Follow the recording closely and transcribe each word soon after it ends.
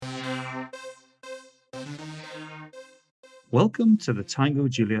Welcome to the Tango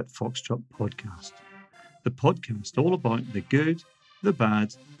Juliet Foxtrot podcast, the podcast all about the good, the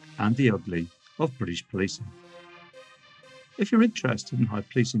bad, and the ugly of British policing. If you're interested in how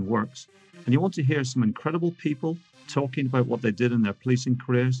policing works and you want to hear some incredible people talking about what they did in their policing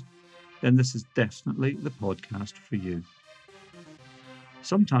careers, then this is definitely the podcast for you.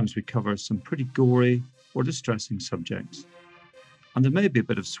 Sometimes we cover some pretty gory or distressing subjects, and there may be a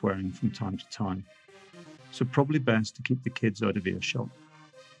bit of swearing from time to time, so probably best to keep the kids out of earshot.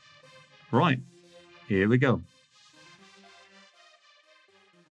 Right, here we go.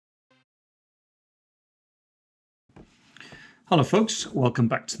 Hello folks, welcome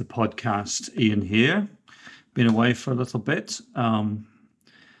back to the podcast. Ian here. Been away for a little bit, and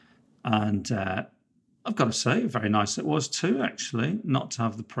I've got to say, very nice it was too, actually, not to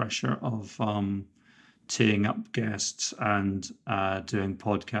have the pressure of teeing up guests and doing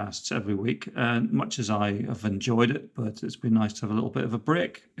podcasts every week, much as I have enjoyed it, but it's been nice to have a little bit of a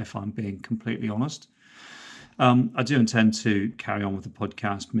break, if I'm being completely honest. I do intend to carry on with the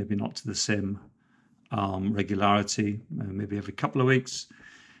podcast, maybe not to the same regularity, maybe every couple of weeks,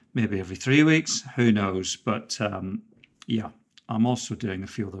 maybe every 3 weeks, who knows, but yeah, I'm also doing a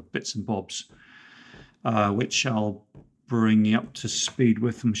few other bits and bobs, which I'll bring you up to speed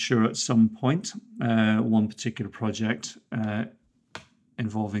with, I'm sure, at some point. One particular project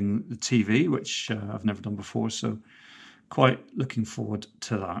involving the TV, which I've never done before, so quite looking forward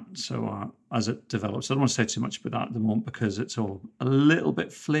to that. So as it develops, I don't want to say too much about that at the moment because it's all a little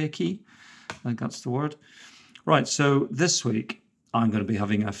bit flaky. I think that's the word. Right, so this week I'm going to be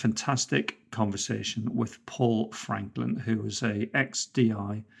having a fantastic conversation with Paul Franklin, who was a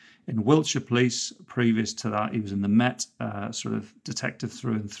ex-DI in Wiltshire Police. Previous to that, he was in the Met, sort of detective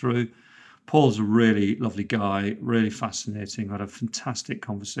through and through. Paul's a really lovely guy, really fascinating. I had a fantastic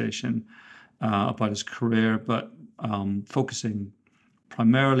conversation about his career, but focusing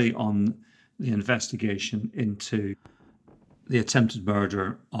primarily on the investigation into the attempted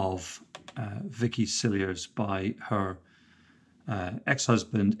murder of Vicky Cilliers by her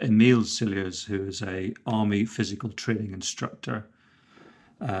ex-husband, Emile Cilliers, who is an army physical training instructor.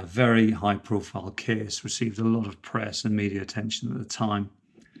 Very high-profile case, received a lot of press and media attention at the time.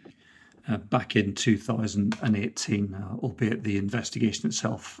 Back in 2018, albeit the investigation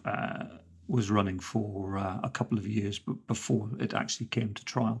itself was running for a couple of years before it actually came to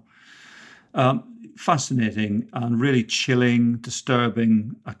trial. Fascinating and really chilling,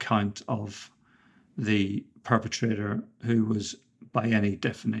 disturbing account of the perpetrator, who was, by any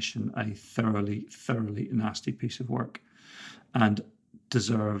definition, a thoroughly nasty piece of work and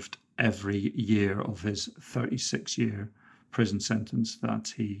deserved every year of his 36-year prison sentence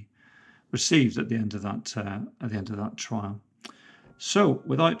that he received at the end of that trial. So,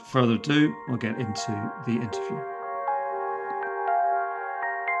 without further ado, we'll get into the interview.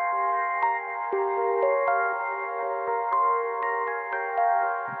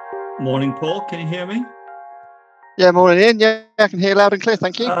 Morning, Paul. Can you hear me? Yeah, morning, Ian. Yeah, I can hear loud and clear.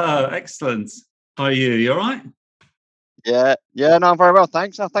 Thank you. Oh, excellent. How are you? You all right? Yeah, no, I'm very well,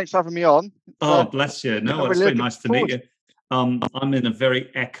 thanks. Thanks for having me on. Bless you. No, it's very nice to meet you. I'm in a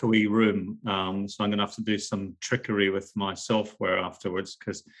very echoey room, so I'm going to have to do some trickery with my software afterwards,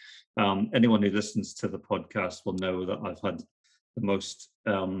 because anyone who listens to the podcast will know that I've had the most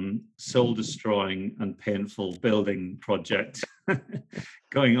soul-destroying and painful building project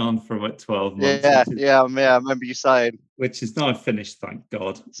going on for about 12 months. Yeah, I remember you saying. Which is now finished, thank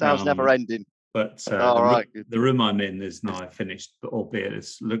God. Sounds never ending. But the room I'm in is now finished, but albeit it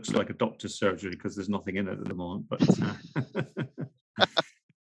looks like a doctor's surgery because there's nothing in it at the moment. But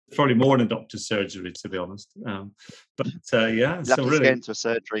probably more than a doctor's surgery, to be honest. Yeah, you'll have to really get into a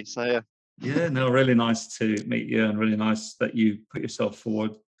surgery. So yeah. Yeah, no, really nice to meet you, and really nice that you put yourself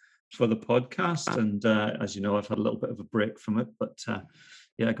forward for the podcast. And as you know, I've had a little bit of a break from it, but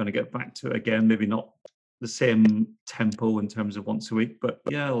yeah, going to get back to it again. Maybe not the same tempo in terms of once a week, but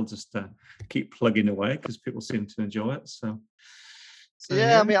yeah, I'll just keep plugging away because people seem to enjoy it. So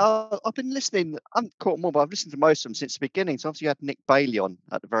yeah, I mean, I've been listening. I haven't caught more, but I've listened to most of them since the beginning. So obviously, you had Nick Bailey on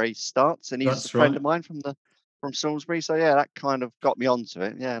at the very start, and he's a friend of mine from Salisbury. So yeah, that kind of got me onto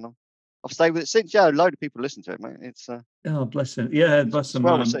it. Yeah, and I've stayed with it since. Yeah, a load of people listen to it, mate. It's oh, bless him. Yeah, bless him.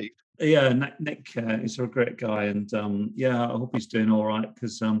 Well received. Yeah, Nick is a great guy, and yeah, I hope he's doing all right,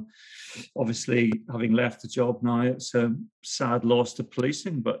 because obviously, having left the job now, it's a sad loss to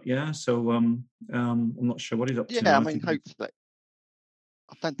policing. But yeah, so I'm not sure what he's up to. Yeah, I mean, hopefully,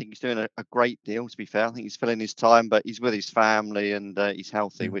 I don't think he's doing a great deal, to be fair. I think he's filling his time, but he's with his family and he's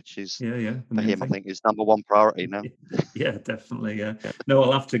healthy, Yeah. which is Yeah, yeah, the for main him, I thing. think, is number one priority now. Yeah, definitely. Yeah. Yeah. No,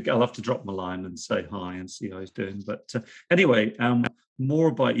 I'll have to drop him a line and say hi and see how he's doing. But anyway, more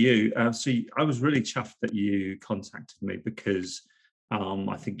about you. I was really chuffed that you contacted me because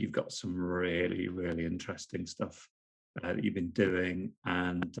I think you've got some really, really interesting stuff that you've been doing,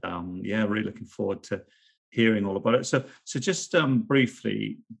 and yeah, really looking forward to hearing all about it. So just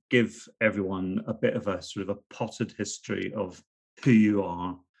briefly give everyone a bit of a sort of a potted history of who you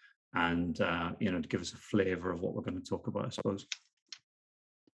are and to give us a flavour of what we're going to talk about, I suppose.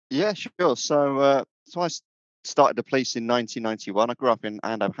 Yeah, sure. So I started the police in 1991. I grew up in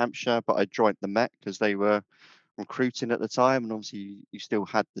Andover, Hampshire, but I joined the Met because they were recruiting at the time, and obviously you still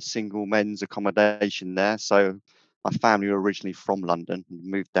had the single men's accommodation there. So my family were originally from London and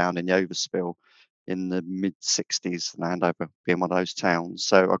moved down in the Overspill in the mid 60s, and Andover being one of those towns.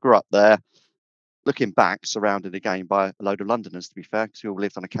 So I grew up there, looking back, surrounded again by a load of Londoners, to be fair, because we all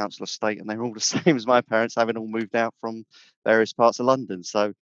lived on a council estate and they were all the same as my parents, having all moved out from various parts of London.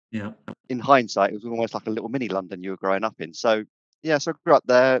 So Yeah, in hindsight, it was almost like a little mini London you were growing up in. So yeah, so I grew up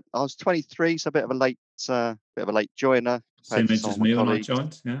there. I was 23, so a bit of a late joiner compared same to age some as of my me when I colleagues.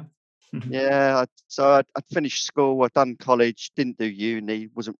 joined. Yeah, Yeah, I'd finished school, I'd done college, didn't do uni,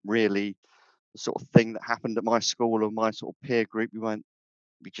 wasn't really the sort of thing that happened at my school or my sort of peer group.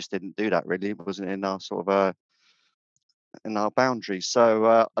 We just didn't do that really. It wasn't in our sort of in our boundaries. So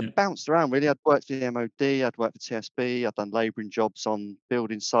I'd yeah, bounced around really. I'd worked for the MOD, I'd worked for TSB, I'd done labouring jobs on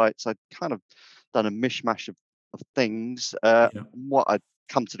building sites. I'd kind of done a mishmash of things. yeah, What I'd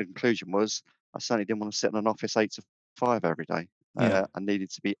come to the conclusion was I certainly didn't want to sit in an office 8 to 5 every day. yeah, I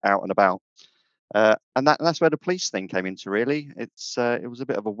needed to be out and about. And that's where the police thing came into really. It was a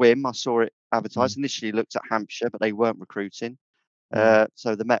bit of a whim. I saw it mm, advertised. Initially looked at Hampshire, but they weren't recruiting. yeah.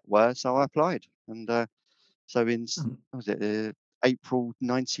 So the Met were, so I applied. And so Um, what was it, April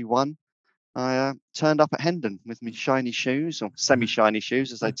 91, I turned up at Hendon with my shiny shoes, or semi-shiny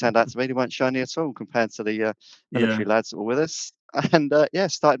shoes, as they turned out to be. They weren't shiny at all compared to the yeah, military lads that were with us. And yeah,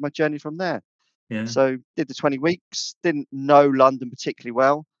 started my journey from there. yeah, So did the 20 weeks, didn't know London particularly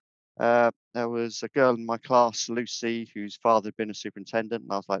well. There was a girl in my class, Lucy, whose father had been a superintendent.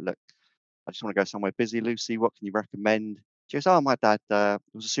 And I was like, look, I just want to go somewhere busy, Lucy. What can you recommend? She goes, oh, my dad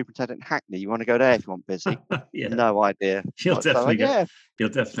was a superintendent in Hackney. You want to go there if you want busy? yeah. No idea. You'll So definitely get yeah, you'll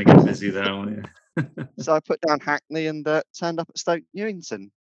definitely get busy there, won't you? so I put down Hackney and turned up at Stoke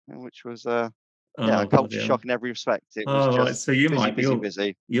Newington, which was yeah, a Oh, bloody culture hell. shock in every respect. It was Oh, right. just So you busy, might busy, you'll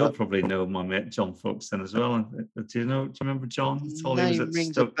busy. you'll But probably know my mate John Folkestone as well. Do you remember John at all? He was name at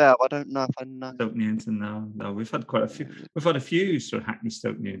rings a bell. I don't know if I know. Stoke Newington now. No, we've had quite a few. Uh, We've had a few sort of Hackney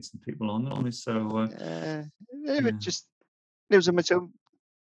Stoke Newington people on, haven't we? So yeah, it was yeah, just it was a matter.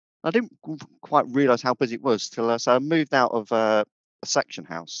 I didn't quite realise how busy it was till so I moved out of a section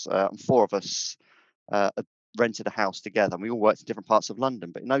house, and four of us had rented a house together, and we all worked in different parts of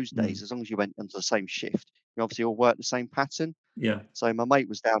London. But in those days, mm, as long as you went into the same shift, you obviously all worked the same pattern. yeah, So my mate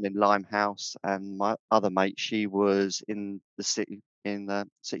was down in Limehouse, and my other mate, she was in the city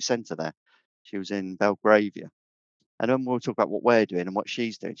centre there. She was in Belgravia. And then we'll talk about what we're doing and what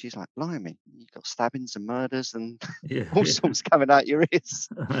she's doing. She's like, blimey, you've got stabbings and murders and yeah, all yeah. sorts coming out your ears.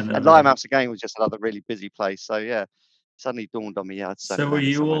 I And know. Yeah. Limehouse again was just another really busy place. So yeah, suddenly dawned on me, yeah, I'd So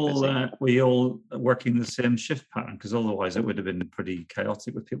certainly landed somewhere busy. were you all working the same shift pattern? Because otherwise it would have been pretty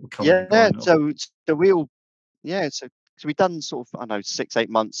chaotic with people coming and Yeah, going. so we all yeah, so we done sort of I don't know 6 8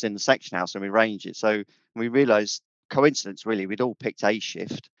 months in the section house and we arranged it. So we realised coincidence really, we'd all picked a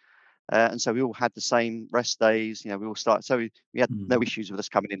shift. And so we all had the same rest days. We all started. So we had no Mm, issues with us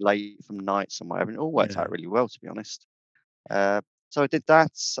coming in late from nights and whatever. And it all worked yeah, out really well, to be honest. Uh, so I did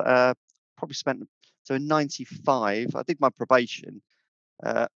that. Probably spent. So in '95, I did my probation.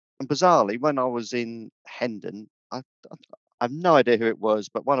 And bizarrely, when I was in Hendon, I have no idea who it was,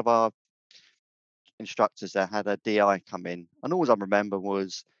 but one of our instructors there had a DI come in, and all I remember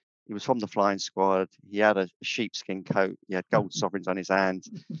was he was from the flying squad. He had a sheepskin coat. He had gold sovereigns on his hand.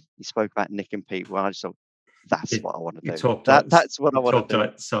 He spoke about nicking people, and I just thought, "That's it, what I want he to do. talked out. That's what He I want to talked do."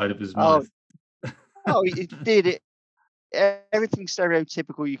 outside of his Oh, mouth. oh, he did it. Everything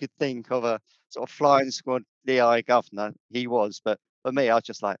stereotypical you could think of a sort of flying squad DI governor. He was, but for me, I was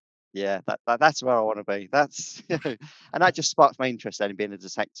just like, "Yeah, that's where I want to be." That's and that just sparked my interest then in being a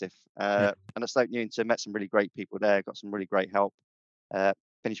detective. Yeah, And I Stoke Newington, met some really great people there, got some really great help. Uh,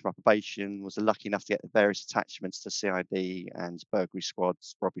 Finished my probation, was lucky enough to get the various attachments to CID and burglary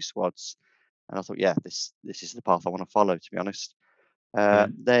squads, robbery squads, and I thought, yeah, this is the path I want to follow. To be honest,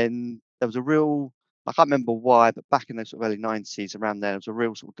 brilliant. then there was a real I can't remember why, but back in the sort of early 90s, around there was a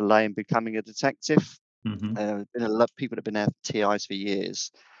real sort of delay in becoming a detective. Mm-hmm. Been a lot of people that have been there for TIs for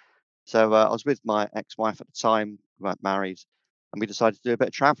years. So I was with my ex-wife at the time, we weren't married, and we decided to do a bit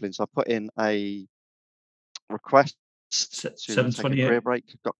of travelling. So I put in a request to take a career 728.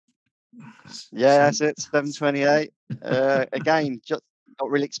 break. Yeah, that's Seven, it, 728. Again, just not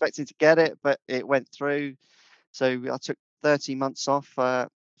really expecting to get it, but it went through. So I took 13 months off,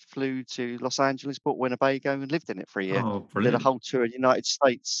 flew to Los Angeles, bought Winnebago, and lived in it for a year. oh, And did a brilliant. whole tour of the United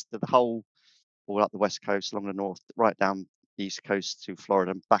States, did the whole, all up the West Coast, along the North, right down the East Coast to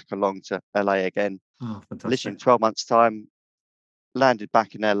Florida, and back along to LA again. Oh, Literally fantastic. in 12 months' time, landed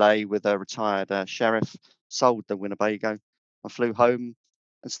back in LA with a retired sheriff, sold the Winnebago, and flew home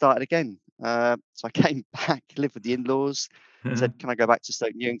and started again. So I came back, lived with the in-laws, Yeah. said, "Can I go back to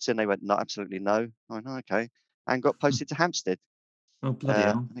Stoke Newington?" They went, "No, absolutely no." I went, "Oh, okay," and got posted to Hampstead. Oh, bloody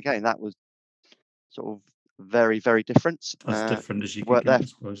hell. And again, that was sort of very, very different. As different as you could Worked get, there. I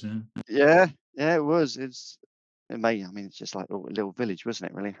suppose, yeah. Yeah, yeah, it was. It's amazing. I mean, it's just like a little village, wasn't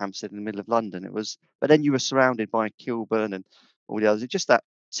it? Really, Hampstead in the middle of London. It was, but then you were surrounded by Kilburn and all the others. It's just that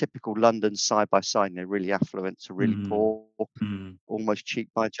typical London side by side. Really affluent to really Mm. poor, Mm. almost cheek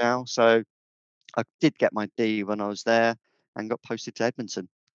by jowl. So I did get my D when I was there and got posted to Edmonton.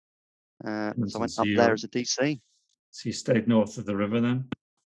 So I Edmonton. went up there as a DC. So you stayed north of the river then?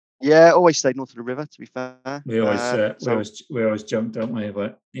 Yeah, always stayed north of the river. To be fair, We always, uh, we so always, we always joke, don't we?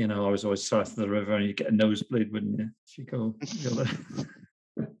 But I was always south of the river, and you get a nosebleed, wouldn't you? If you go the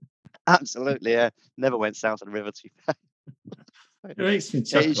other. absolutely, yeah. Never went south of the river. To be fair. It makes me It is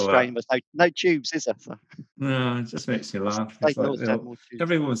chuckle strange. that. There's no tubes, is there? So No, it just makes me laugh. It's stayed like north, so had more tubes.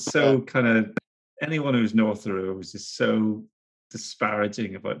 everyone's Yeah. so kind of anyone who's north of the river was just so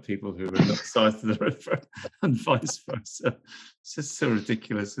disparaging about people who are not south of the river and vice versa. It's just so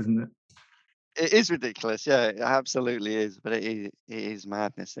ridiculous, isn't it? It is ridiculous, yeah, it absolutely is, but it is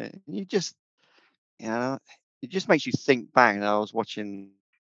madness. You just, you know, it just makes you think back. And I was watching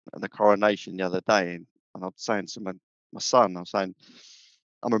the coronation the other day, and I was saying to my son, I was saying,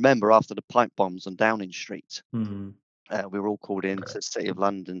 I remember after the pipe bombs on Downing Street, Mm. we were all called into the City of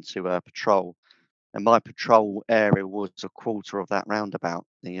London to patrol, and my patrol area was a quarter of that roundabout,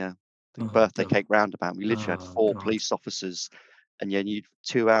 the Oh birthday God. cake roundabout. We literally had Oh four God. police officers, and yeah, you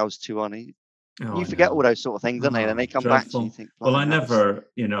 2 hours, two on. Oh, You I forget all know. those sort of things, don't they? And then Oh, they come back to you, you dreadful. think, Well, I "Blimey, never,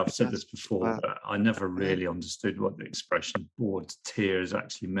 I've said that's this before, well, but I never yeah." really understood what the expression bored tears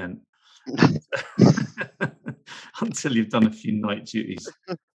actually meant until you've done a few night duties,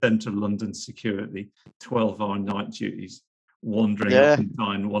 central London security, 12-hour night duties, wandering up Yeah. and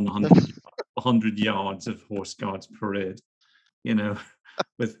down 100 yards of Horse Guards parade, you know,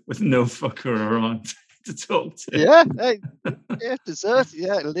 with no fucker around to talk to. Yeah, hey, yeah, deserted,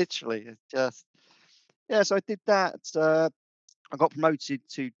 yeah, literally, it's just yeah, so I did that, I got promoted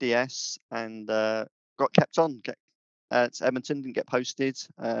to DS and, got kept on, to Edmonton, didn't get posted.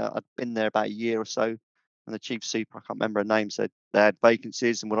 I'd been there about a year or so, and the chief super, I can't remember her name, said they had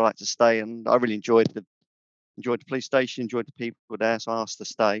vacancies and would I like to stay, and I really enjoyed the police station, enjoyed the people there, so I asked to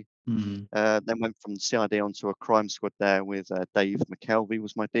stay. Mm. Then went from the CID onto a crime squad there with Dave McKelvey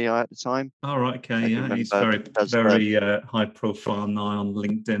was my DI at the time. All right, okay, If you yeah, he's remember, very, does the very high profile now on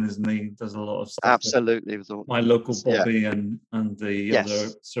LinkedIn, isn't he? Does a lot of stuff with absolutely with all My Local yeah, Bobby and the other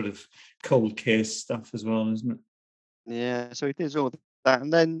yes. sort of cold case stuff as well, isn't it? Yeah, so he did all that,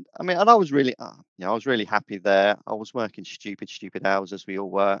 and then I mean, and I was really, I was really happy there. I was working stupid, stupid hours as we all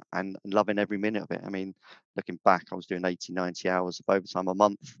were, and loving every minute of it. I mean, looking back, I was doing 80, 90 hours of overtime a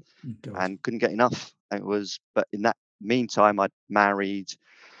month, Oh, God. and couldn't get enough. It was, but in that meantime, I'd married.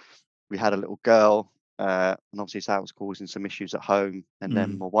 We had a little girl, and obviously so that was causing some issues at home. And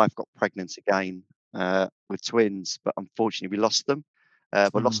then Mm. my wife got pregnant again with twins, but unfortunately we lost them.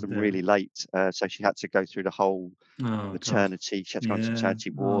 But lost Oh, them dear. really late, so she had to go through the whole Oh, God. maternity. She had to go into Yeah. maternity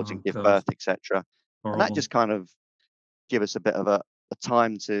wards and Oh, give God. birth, etc. And that Horrible. just kind of give us a bit of a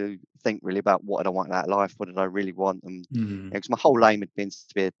time to think really about what did I want out of life, what did I really want, and Mm. because my whole aim had been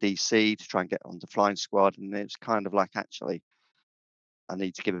to be a DC to try and get onto flying squad, and it's kind of like actually I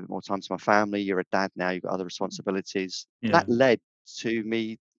need to give a bit more time to my family. You're a dad now, you've got other responsibilities. And Yeah. that led to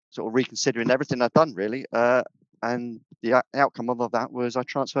me sort of reconsidering everything I'd done really. And the outcome of that was I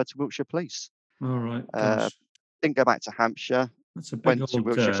transferred to Wiltshire Police. All right. Uh, Gosh. didn't go back to Hampshire, That's a went to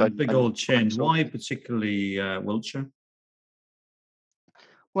Wiltshire because big I knew old I change. saw. Why particularly Wiltshire?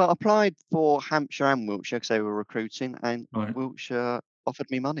 Well, I applied for Hampshire and Wiltshire because they were recruiting, and Right. Wiltshire offered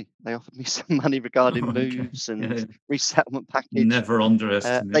me money. They offered me some money regarding Okay. moves Yeah, and yeah. resettlement package. Never They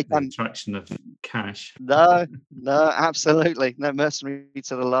underestimate the came. attraction of cash. No, no, absolutely. No, mercenary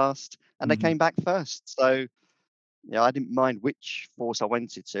to the last, and they Mhm. came back first. So, yeah, I didn't mind which force I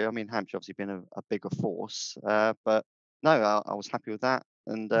went into. I mean, Hampshire obviously been a bigger force, but no, I was happy with that,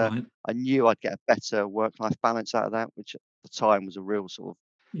 and Right. I knew I'd get a better work-life balance out of that, which at the time was a real sort of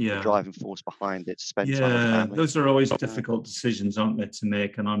the Yeah. driving force behind it, to spend time with Yeah, family. those are always Uh, difficult decisions, aren't they, to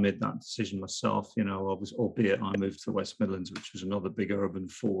make? And I made that decision myself. I was, albeit I moved to the West Midlands, which was another big urban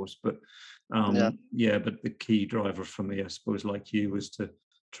force. But yeah, yeah, but the key driver for me, I suppose, like you, was to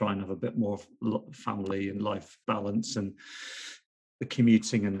try and have a bit more family and life balance. And the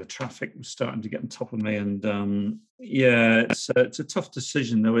commuting and the traffic was starting to get on top of me. And yeah, it's a tough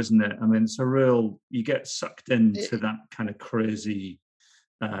decision, though, isn't it? I mean, it's a real, you get sucked into it, that kind of crazy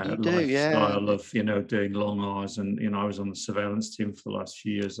you do, yeah. lifestyle of doing long hours. And I was on the surveillance team for the last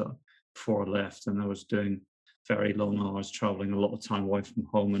few years before I left, and I was doing very long hours, traveling a lot of time away from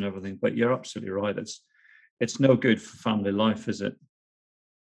home and everything. But you're absolutely right, it's no good for family life, is it?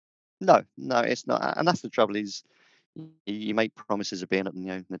 No, no, it's not, and that's the trouble is you make promises of being at,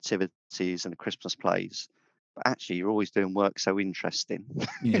 nativities and the Christmas plays, but actually you're always doing work so interesting.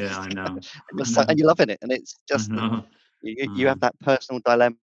 Yeah, I And know. you're I and know. you're loving it, and it's I just that know. you uh, have that personal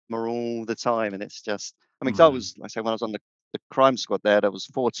dilemma all the time, and it's just I mean, 'cause I uh, was like I say, when I was on the crime squad there was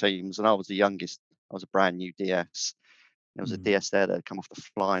 4 teams, and I was the youngest. I was a brand new DS. There was a mm, DS there that had come off the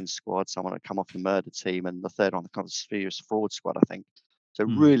flying squad, someone had come off the murder team, and the third on the kind of serious fraud squad, I think. So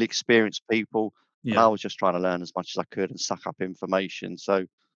mm, really experienced people, and I yeah. was just trying to learn as much as I could and suck up information. So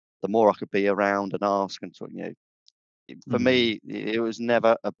the more I could be around and ask and talk, for mm, me, it was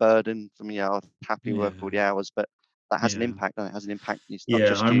never a burden for me. I was happy with all yeah. the hours, but that has an Yeah. impact, and it has an impact. It's not Yeah,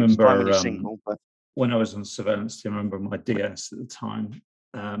 just I you. It's fine when remember you're single, but when I was on surveillance team, I remember my DS at the time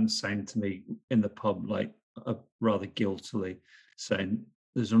saying to me in the pub, like rather guiltily, saying,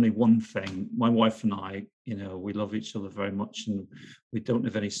 "There's only one thing. My wife and I, we love each other very much, and we don't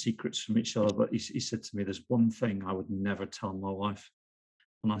have any secrets from each other. But he said to me, there's one thing I would never tell my wife."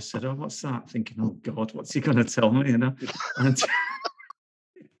 And I said, "Oh, what's that?" Thinking, "Oh God, what's he going to tell me?" And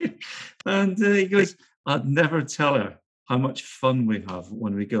and he goes, "I'd never tell her how much fun we have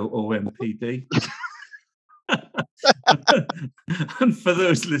when we go OMPD." And for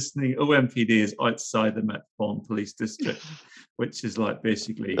those listening, OMPD is outside the Metropolitan Police District, which is like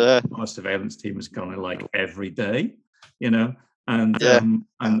basically uh, our surveillance team is kind of like every day, you know, and yeah,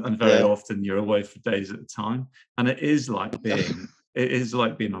 and very yeah, often you're away for days at a time, and it is like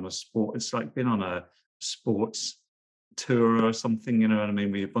being on a sport. It's like being on a sports tour or something. You know what I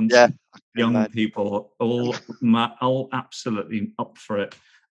mean? With a bunch yeah. of I can young imagine. people, all absolutely up for it,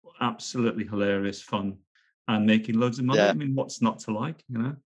 absolutely hilarious fun, and making loads of money. Yeah, I mean, what's not to like?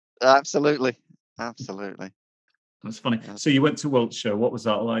 absolutely, absolutely. That's funny. Uh, So you went to Wiltshire. What was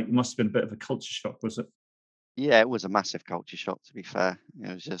that like? It must have been a bit of a culture shock, was it? yeah, it was a massive culture shock. To be fair,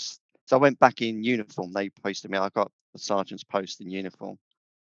 it was just so I went back in uniform. They posted me. I got the sergeant's post in uniform,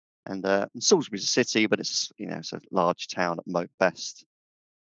 and Salisbury's a city, but it's a large town at best.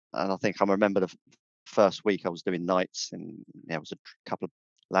 And I think I remember the first week I was doing nights, and there was a couple of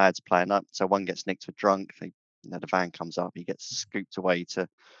lads playing up. So one gets nicked for drunk. The van comes up. He gets scooped away to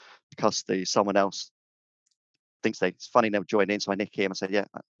custody. Someone else thinks it's funny they'll join in, so I nick him. I said, "Yeah,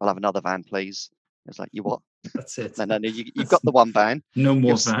 I'll have another van, please." It's like, "You what?" That's it. No, no, no. You've That's got the one van. no You'll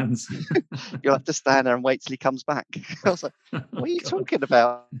more s- vans. you'll have to stand there and wait till he comes back. I was like, Oh "What are you God. talking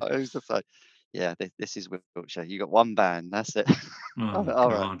about?" It was just like, "Yeah, this is Wiltshire. You got one van. That's it." Oh All right.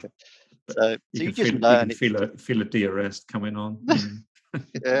 God. Okay. But So you you can just feel you can learn. It's feel a de-arrest coming on.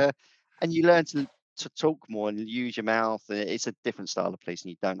 Yeah, and you learn to talk more and use your mouth. And it's a different style of police,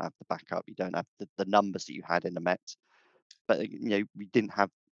 and you don't have the backup. You don't have the numbers that you had in the Met, but we didn't have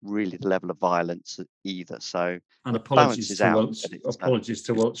really the level of violence either. So And it balances out. But apologies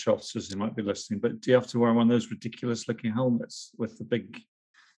to Welsh officers who might be listening, but do you have to wear one of those ridiculous looking helmets with the big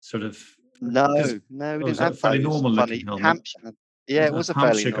sort of, because no, no, we oh, is didn't that a have fairly those. normal looking Funny helmet? Hampshire. Yeah, it was a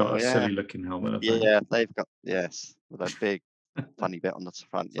fairly Hampshire got normal. a Yeah, silly looking helmet, I think. yeah, they've got yes with a big funny bit on the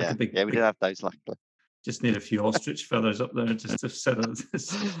front. It's like a Yeah, big, yeah, we didn't big. have those luckily. Just need a few ostrich feathers up there just to set it,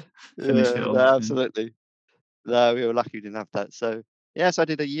 just finish it Yeah, no, off. Yeah. absolutely. No, we were lucky we didn't have that. So, yes, I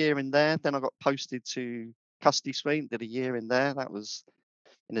did a year in there. Then I got posted to custody suite, did a year in there. That was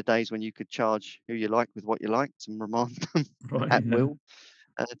in the days when you could charge who you liked with what you liked and remand them Right. at Yeah. will,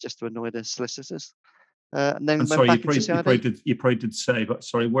 just to annoy the solicitors. And And then went sorry, back into CID. you probably did say, but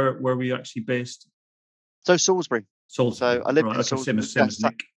sorry, where were you actually based? So Salisbury. So Salisbury. I lived Right. in Okay. Same Salisbury. as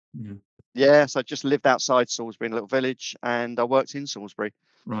Nick. Yeah. Yeah, so I just lived outside Salisbury in a little village, and I worked in Salisbury.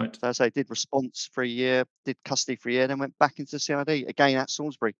 Right. So as I did response for a year, did custody for a year, then went back into CID again at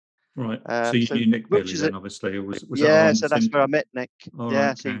Salisbury. Right. So you So knew Nick Bailey Wiltshire's then, obviously, or was it yeah, around the so that's same where I time? met Nick. All right.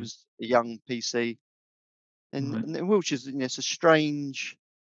 Yeah, so he Okay. was a young PC, Right. and Wiltshire's, it's a strange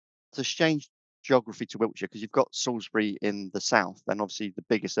geography to Wiltshire because you've got Salisbury in the south, and obviously the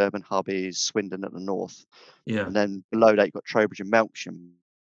biggest urban hub is Swindon at the north, Yeah. and then below that you've got Trowbridge and Melksham.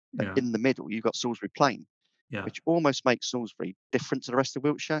 But Yeah. in the middle, you've got Salisbury Plain, Yeah. which almost makes Salisbury different to the rest of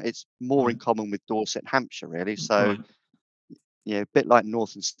Wiltshire. It's more in Right. common with Dorset and Hampshire, really. So, Right. a bit like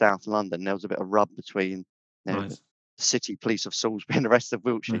North and South London, there was a bit of rub between, Right. the city police of Salisbury and the rest of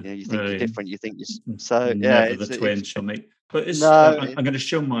Wiltshire. Right. You think you're Really. different, you think so yeah, Never the twain shall meet. But no, I'm going to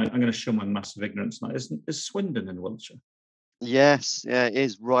show my massive ignorance now. Is Swindon in Wiltshire? yes, yeah, it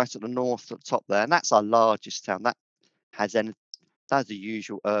is right at the north at the top there, and that's our largest town. Has any, that has the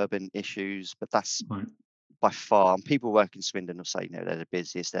usual urban issues, but that's Right. by far, and people work in Swindon will say, they're the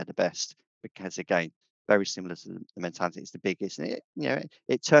busiest, they're the best, because again, very similar to the mentality. It's the biggest, and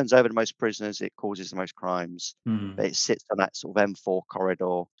it turns over the most prisoners, it causes the most crimes, Hmm. but it sits on that sort of M4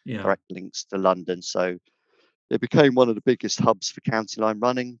 corridor, Yeah. direct links to London. So it became one of the biggest hubs for county line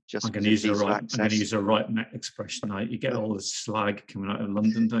running, just because it was easy I'm going to access. use a right Met expression now. You get all the slag coming out of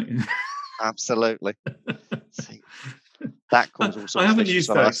London, don't you? Absolutely. See, that caused all I sorts of haven't issues used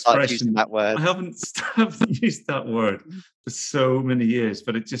when that I started using expression. that word. I haven't used that word for so many years,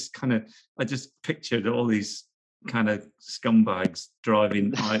 but it just I just pictured all these kind of scumbags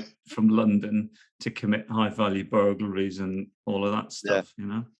driving out from London to commit high value burglaries and all of that Yeah, stuff, you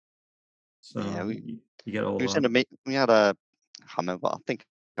know? yeah. So you get all We was in that. a meet. We had I can't remember. I think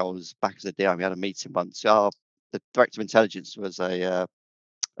I was back as a DI. We had a meeting once. The director of intelligence was a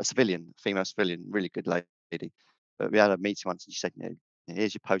civilian, female civilian, really good lady. But we had a meeting once, and she said,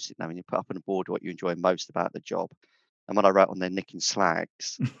 here's your post-it note, and you put up on the board what you enjoy most about the job. And when I wrote on there nicking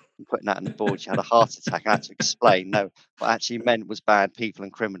slags and putting that on the board, she had a heart attack. I had to explain, no, what I actually meant was bad people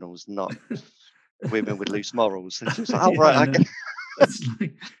and criminals, not women with loose morals. And she was like, oh, Yeah, I right, know. It's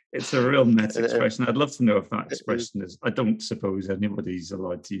like it's a real Met it, expression. I'd love to know if that it, expression is. I don't suppose anybody's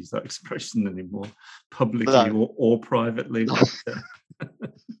allowed to use that expression anymore, publicly no, or privately. no.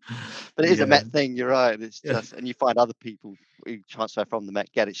 But it is a Yeah, Met thing, you're right. It's yeah, just, and you find other people who transfer from the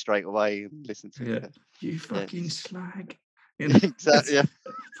Met get it straight away and listen to it. yeah. But You yeah, fucking slag. exactly. It's Yeah,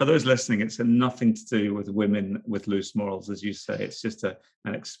 for those listening. It's nothing to do with women with loose morals, as you say. It's just an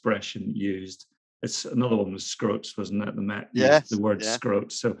expression used. It's another one was scrotes, wasn't it? The Met used the yes, word yeah,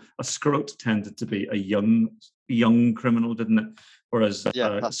 scrote. So a scrote tended to be a young criminal, didn't it? Whereas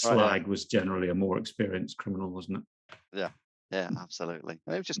yeah, that's right. Yeah, slag was generally a more experienced criminal, wasn't it? yeah, yeah, absolutely.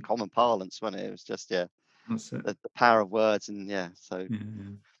 And it was just common parlance, wasn't it? It was just That's it. the power of words, and so Yeah,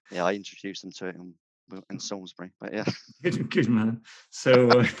 yeah. I introduced them to it in Salisbury. But yeah, Good man.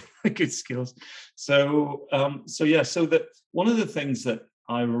 So good skills. So yeah. So that one of the things that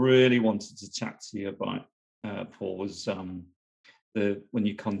I really wanted to chat to you about, Paul, was the when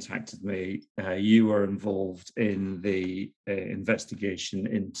you contacted me, you were involved in the investigation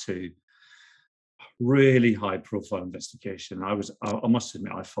into really high profile investigation. I must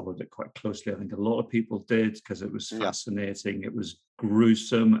admit, I followed it quite closely. I think a lot of people did because it was yeah, fascinating. It was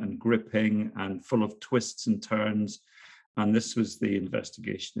gruesome and gripping and full of twists and turns. And this was the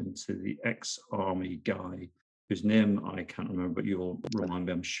investigation into the ex-army guy whose name I can't remember, but you'll remind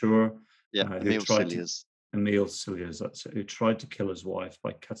me, I'm sure, yeah. who Emile tried to, Cilliers. Emile Cilliers, that's it, who tried to kill his wife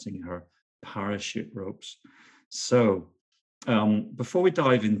by cutting her parachute ropes. So before we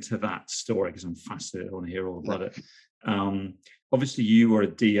dive into that story, because I'm fascinated, I want to hear all No. about it. Obviously, you were a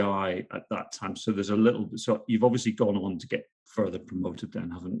DI at that time, so there's a little. So you've obviously gone on to get further promoted, then,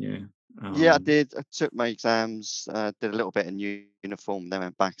 haven't you? Yeah, I did. I took my exams, did a little bit in uniform, then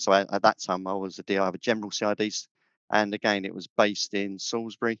went back. So at that time, I was a DI of a general CIDs, and again, it was based in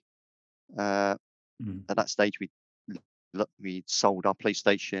Salisbury. Uh, mm, at that stage, we sold our police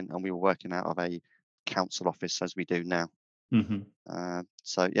station, and we were working out of a council office as we do now. mhm.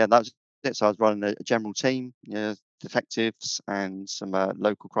 So yeah, that was it. So I was running a general team, detectives and some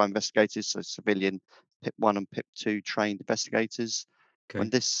local crime investigators, so civilian PIP 1 and PIP 2 trained investigators. When Okay.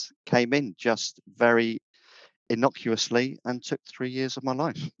 this came in, just very innocuously, and took 3 years of my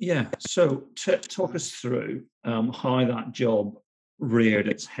life. Yeah. So talk us through how that job reared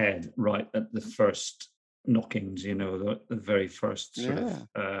its head right at the first knockings. The very first sort of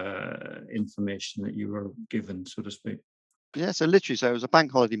Yeah. information that you were given, so to speak. Yeah, so literally, so it was a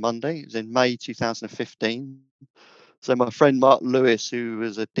bank holiday Monday. It was in May 2015. So my friend Mark Lewis, who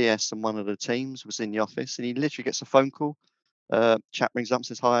was a DS on one of the teams, was in the office, and he literally gets a phone call. Chap rings up and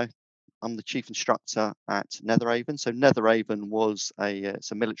says, "Hi, I'm the chief instructor at Netheravon. So Netheravon was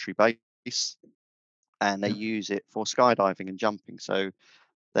it's a military base, and they Yeah. use it for skydiving and jumping. So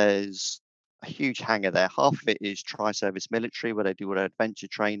there's a huge hangar there. Half of it is tri-service military, where they do all their adventure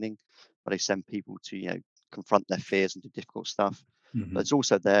training, where they send people to, confront their fears and do difficult stuff. But Hmm. it's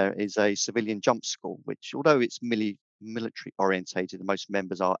also there is a civilian jump school, which, although it's military orientated, and most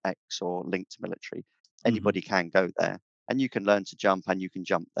members are ex or linked to military, Hmm. anybody can go there, and you can learn to jump, and you can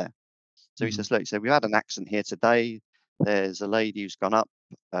jump there. So he Hmm. says, look, so we had an accident here today. There's a lady who's gone up.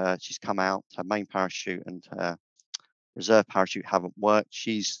 She's come out. Her main parachute and her reserve parachute haven't worked.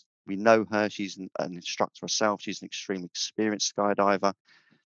 We know her. She's an instructor herself. She's an extremely experienced skydiver.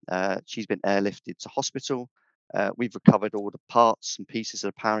 She's been airlifted to hospital. We've recovered all the parts and pieces of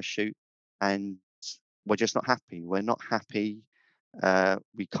the parachute, and we're just not happy. We're not happy.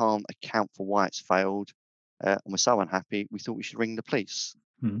 We can't account for why it's failed, and we're so unhappy. We thought we should ring the police.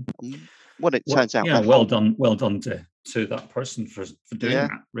 Hmm. And what it Well, turns out, yeah, their whole well done to that person for doing yeah,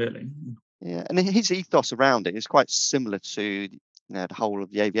 that. Really. yeah, and his ethos around it is quite similar to the whole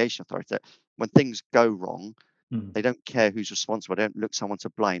of the aviation authority. That when things go wrong, Mm, they don't care who's responsible. They don't look someone to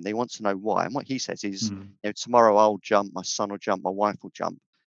blame. They want to know why. And what he says is, mm, tomorrow I'll jump, my son will jump, my wife will jump.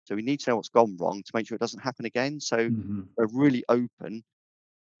 So we need to know what's gone wrong to make sure it doesn't happen again. So mhm, we're really open,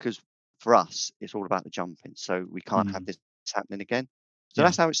 because for us, it's all about the jumping. So we can't have mm, this happening again. So yeah.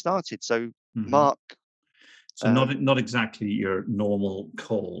 that's how it started. So Mhm. Mark, So uh, not exactly your normal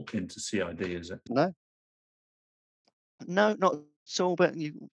call into CID, is it? no, no, not at all. But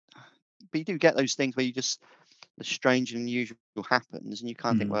you do get those things where the strange and unusual happens, and you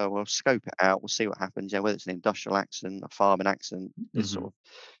kind of think, Mm, well, we'll scope it out, we'll see what happens. Whether it's an industrial accident, a farming accident, this sort mhm, of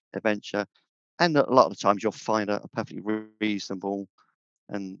adventure, and a lot of the times you'll find a perfectly reasonable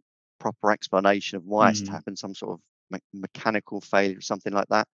and proper explanation of why it's mm, happened, some sort of mechanical failure or something like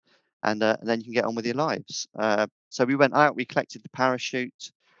that, and then you can get on with your lives. So we went out, we collected the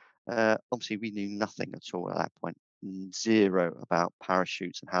parachute. Obviously, we knew nothing at all at that point, zero about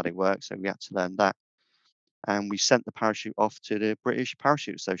parachutes and how they work, so we had to learn that. And we sent the parachute off to the British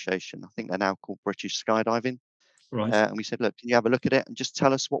Parachute Association. I think they're now called British Skydiving. right. And we said, look, can you have a look at it and just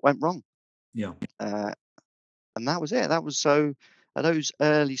tell us what went wrong? Yeah. Uh, and that was it. That was so at those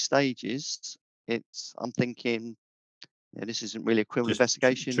early stages, I'm thinking, this isn't really a criminal Just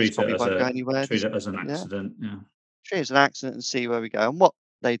investigation. This probably won't go anywhere. treat it as an Yeah, accident. Yeah. treat it as an accident and see where we go. And what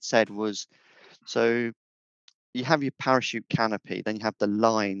they'd said was, so you have your parachute canopy, then you have the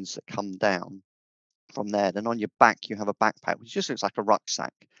lines that come down from there. Then on your back, you have a backpack, which just looks like a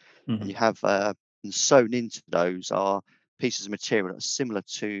rucksack. And you Mhm, have and sewn into those are pieces of material that are similar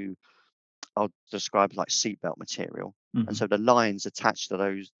to, I'll describe, like seatbelt material. And mhm, so the lines attached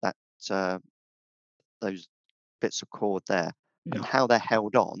to uh, those bits of cord there, and yeah. how they're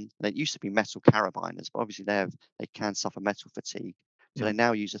held on. And it used to be metal carabiners, but obviously they can suffer metal fatigue. So Yeah. they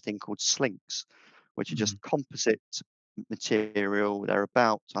now use a thing called slinks, which are Mhm, just composite material. They're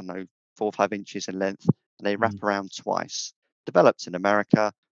about, I don't know, 4 or 5 inches in length, and they wrap mhm, around twice. Developed in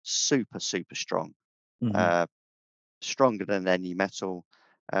America, super, super strong. mhm, Uh, Stronger than any metal.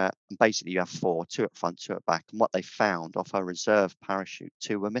 And basically, you have four, two at front, two at back. And what they found off her reserve parachute,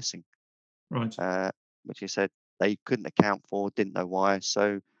 two were missing, right. uh, which he said they couldn't account for, didn't know why.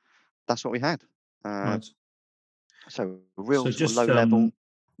 So that's what we had. Uh, Right. so real So sort of low level.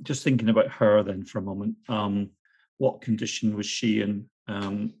 just thinking about her then for a moment. What condition was she in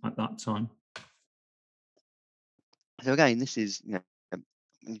at that time? So again, this is,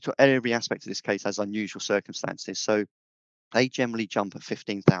 every aspect of this case has unusual circumstances. So they generally jump at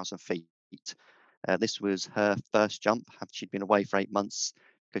 15,000 feet. This was her first jump. She'd been away for 8 months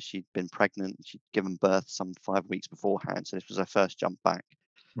because she'd been pregnant. She'd given birth some 5 weeks beforehand. So this was her first jump back.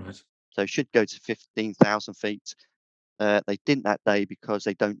 Right. So should go to 15,000 feet. They didn't that day because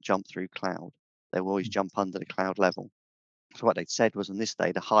they don't jump through cloud. They will always jump under the cloud level. So what they'd said was on this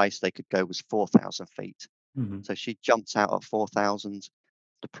day, the highest they could go was 4,000 feet. Mhm, So she jumped out at 4,000,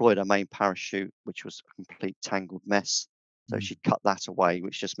 deployed her main parachute, which was a complete tangled mess. So mhm, she cut that away,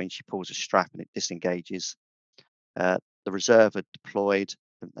 which just means she pulls a strap and it disengages. The reserve had deployed,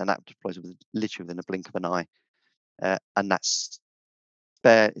 and that deploys literally within a blink of an eye. And that's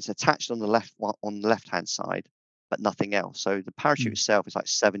bare. It's attached on the left hand side, but nothing else. So the parachute mm, itself is like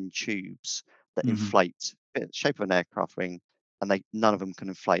 7 tubes that mhm, inflate, shape of an aircraft wing, and they none of them can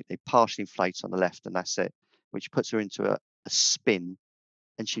inflate. They partially inflate on the left, and that's it, which puts her into a spin,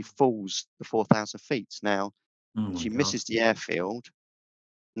 and she falls the 4,000 feet. Now oh my she god. misses the airfield.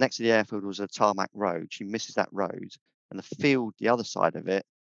 Next to the airfield was a tarmac road. She misses that road, and the field, the other side of it,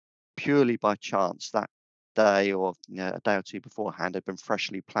 purely by chance that day, or a day or two beforehand, had been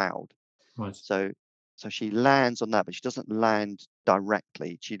freshly ploughed. Right. So so she lands on that, but she doesn't land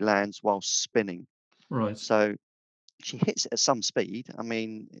directly. She lands while spinning. Right. So she hits it at some speed. I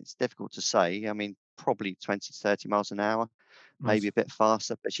mean, it's difficult to say. I mean, probably 20 to 30 miles an hour, Right. maybe a bit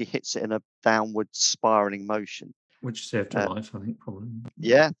faster, but she hits it in a downward spiraling motion. Which saved her Uh, life, I think, probably.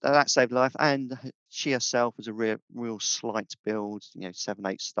 yeah, that saved life. And she herself was a real slight build, 7,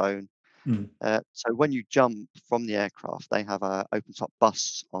 8 stone. Mm. So when you jump from the aircraft, they have a open top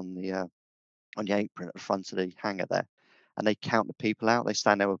bus on the apron at the front of the hangar there, and they count the people out. They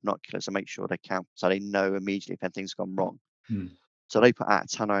stand there with binoculars and make sure they count, so they know immediately if anything's gone wrong. Mm. So they put out a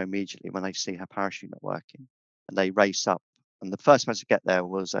tonneau immediately when they see her parachute not working, and they race up. And the first person to get there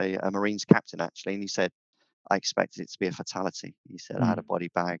was a Marines captain actually, and he said, "I expected it to be a fatality." He said, "I had a Mm. body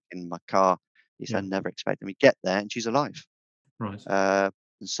bag in my car." He said, Yeah. "I never expected." We get there and she's alive. Right.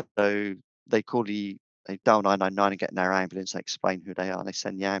 And so they call they dial 999 and get in their ambulance. They explain who they are. And they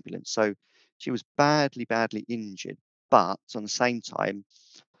send the ambulance. So she was badly, badly injured, but on the same time,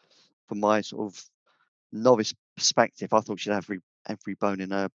 from my sort of novice perspective, I thought she'd have every bone in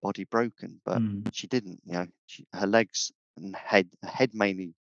her body broken, but Mm. she didn't. Her legs and her head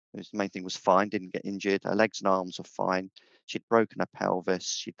mainly. The main thing was fine, didn't get injured. Her legs and arms were fine. She'd broken her pelvis.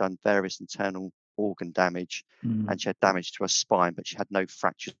 She'd done various internal organ damage, Mm. and she had damage to her spine, but she had no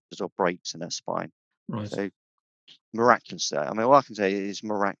fractures or breaks in her spine. Right. So miraculous. I mean, all I can say is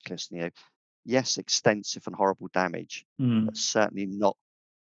miraculous. Yes, extensive and horrible damage, but Mm. certainly not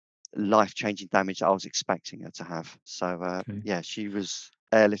life-changing damage that I was expecting her to have. So, Okay. yeah, she was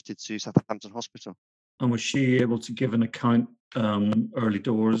airlifted to Southampton Hospital. And was she able to give an account early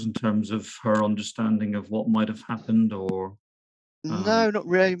doors in terms of her understanding of what might have happened, or No, not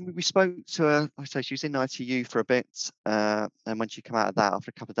really. We spoke to her. Like I say, she was in ITU for a bit, and when she came out of that, after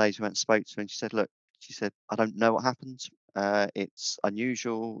a couple of days, we went and spoke to her, and she said, "Look," she said, "I don't know what happened. It's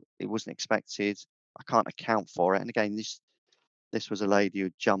unusual. It wasn't expected. I can't account for it." And again, this was a lady who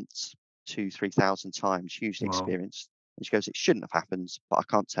had jumped 2, 3,000 times, hugely wow? experienced. And she goes, "It shouldn't have happened, but I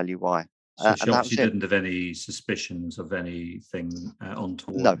can't tell you why." So she And that was obviously it. didn't have any suspicions of anything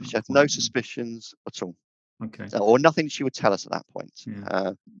untoward No, at she that had no point. suspicions at all, Okay. or nothing she would tell us at that point.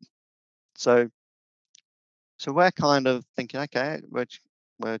 Yeah. So, so we're kind of thinking, okay, we're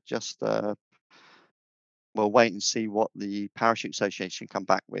just we'll wait and see what the Parachute Association come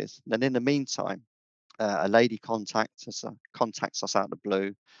back with. And in the meantime, a lady contacts us out of the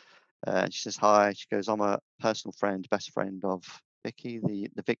blue. And she says, "Hi." She goes, "I'm a personal friend, best friend of Vicky,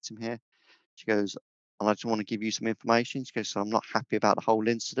 the victim here." She goes, "And I just want to give you some information." She goes, "So I'm not happy about the whole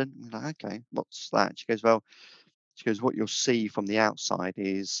incident." We're like, "Okay, what's that?" She goes, "Well," she goes, "what you'll see from the outside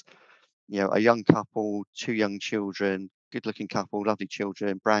is, a young couple, two young children, good-looking couple, lovely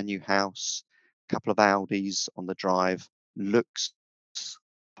children, brand new house, couple of Audis on the drive. Looks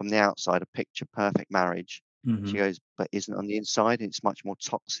from the outside a picture perfect marriage." She Hmm. goes, "But isn't on the inside. It's much more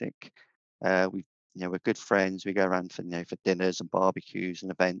toxic. We, we're good friends. We go around for dinners and barbecues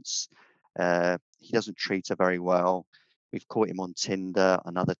and events. He doesn't treat her very well. We've caught him on Tinder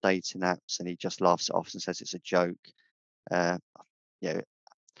and other dating apps, and he just laughs it off and says it's a joke. Uh, you know,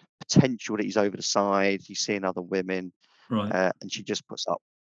 Potential that he's over the side. He's seeing other women, Right. and she just puts up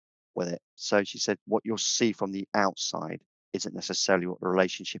with it." So she said, "What you'll see from the outside isn't necessarily what the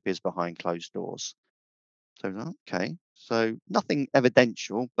relationship is behind closed doors." So, I was like, okay. So nothing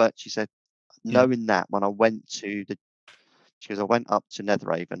evidential, but she said, Yeah. knowing that when I went to the she goes, "I went up to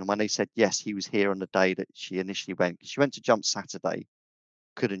Netherhaven, and when they said, yes, he was here on the day that she initially went," 'cause she went to jump Saturday,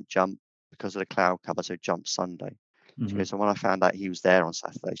 couldn't jump because of the cloud cover, so jumped Sunday. She Hmm. goes, "So when I found out he was there on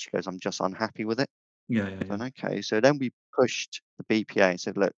Saturday," she goes, "I'm just unhappy with it." Yeah. Yeah. So I Yeah. went, "Okay." So then we pushed the BPA and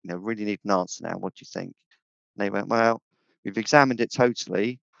said, "Look, really need an answer now. What do you think?" And they went, "Well, we've examined it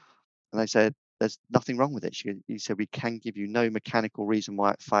totally." And they said, "There's nothing wrong with it." He said, "We can give you no mechanical reason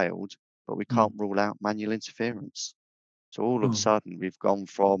why it failed, but we Mm. can't rule out manual interference." So all of a Oh, sudden, we've gone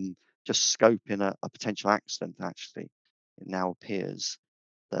from just scoping a potential accident, actually, it now appears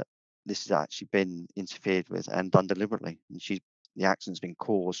that this has actually been interfered with and done deliberately. And the accident's been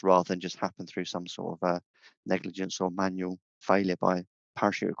caused rather than just happened through some sort of negligence or manual failure by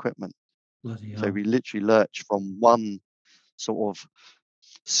parachute equipment. bloody So hell. we literally lurched from one sort of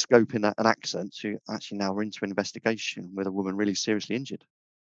scoping an accident to actually now we're into investigation with a woman really seriously injured.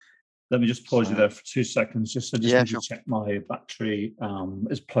 Let me just pause you So there for 2 seconds. I just yeah, need to sure. check my battery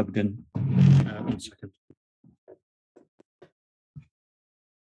is plugged in. 1 second.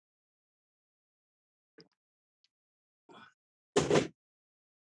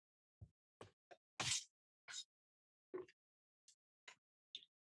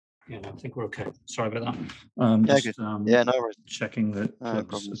 Yeah, I think we're okay. Sorry about that. Yeah, good. Just Yeah, no worries. checking that No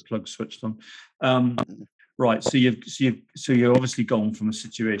problems. plug switched on. Um, Mm. right. So you're obviously gone from a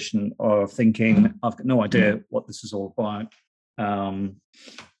situation of thinking I've got no idea what this is all about, um,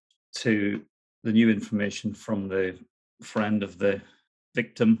 to the new information from the friend of the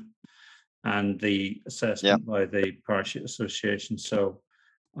victim and the Yeah. assessment by the Parachute Association. So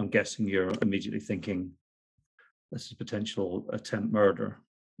I'm guessing you're immediately thinking this is potential attempt murder.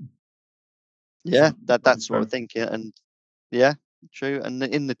 Is Yeah, that that's what we're fair? thinking, and yeah, true. And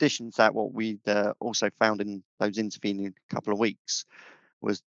in addition to that, what we'd also found in those intervening couple of weeks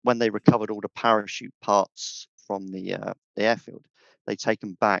was when they recovered all the parachute parts from the airfield, they take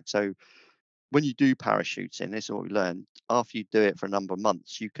them back. So when you do parachuting, this is what we learned. After you do it for a number of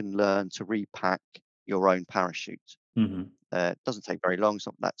months, you can learn to repack your own parachute. Hmm. It doesn't take very long. It's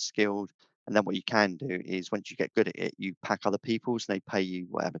not that skilled. And then what you can do is once you get good at it, you pack other people's and they pay you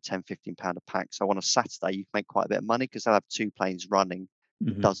whatever, 10, £15 a pack. So on a Saturday, you can make quite a bit of money because they'll have two planes running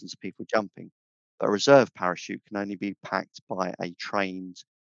with Hmm. dozens of people jumping. But a reserve parachute can only be packed by a trained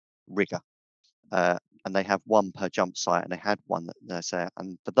rigger. Uh, and they have one per jump site, and they had one that they say,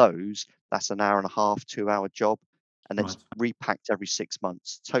 and for those, that's an hour and a half, 2 hour job, and it's Right. repacked every 6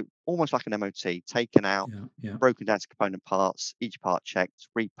 months. So almost like an MOT, taken out, Yeah. Yeah. broken down to component parts, each part checked,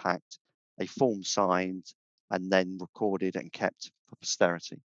 repacked, a form signed, and then recorded and kept for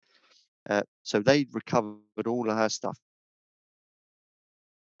posterity. So they recovered all of her stuff.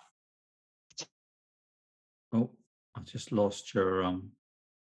 Oh, I just lost your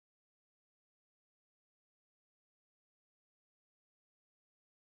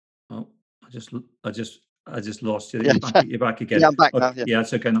oh, I just lost you. Yeah, You're back again. yeah, I'm back now. Okay, Yeah, yeah,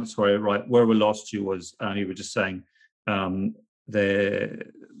 it's okay. Not sorry. Right, where we lost you was you were just saying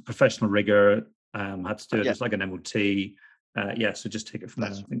the professional rigger had to do it. yeah, It's like an MOT. Yeah, so just take it from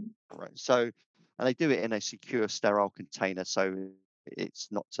there. that's I think. right. So, and they do it in a secure, sterile container, so it's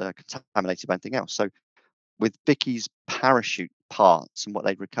not contaminated by anything else. So with Vicky's parachute parts and what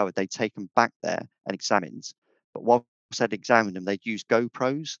they'd recovered, they'd taken back there and examined. But whilst they'd examined them, they'd used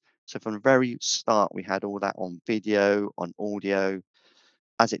GoPros. So from the very start, we had all that on video, on audio.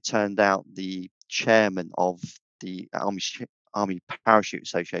 As it turned out, the chairman of the Army Parachute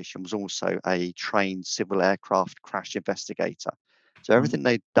Association was also a trained civil aircraft crash investigator. So Right. everything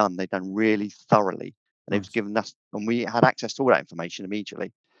they'd done really thoroughly, and they've Right. given us, and we had access to all that information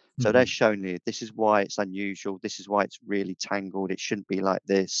immediately. So they're Hmm. showing you this is why it's unusual, this is why it's really tangled, it shouldn't be like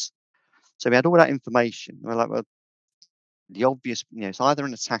this. So we had all that information. We're like, well, the obvious, it's either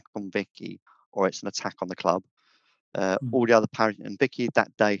an attack on Vicky or it's an attack on the club. All the other and Vicky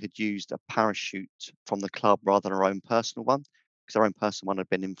that day had used a parachute from the club rather than her own personal one because her own personal one had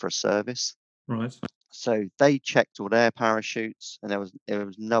been in for a service. Right. So they checked all their parachutes, and there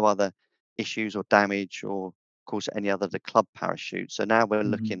was no other issues or damage or, of course, any other the club parachute. So now we're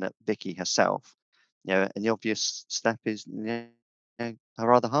Hmm. looking at Vicky herself, and the obvious step is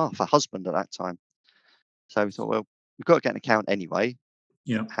her other half, her husband at that time. So we thought, well, we've got to get an account anyway.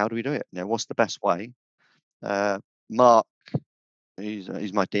 Yeah. How do we do it? What's the best way? Mark,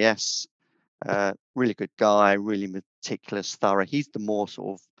 he's my DS. Really good guy, really meticulous, thorough. He's the more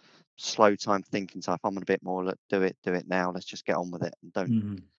sort of slow time thinking type. I'm a bit more, look, do it now. Let's just get on with it and don't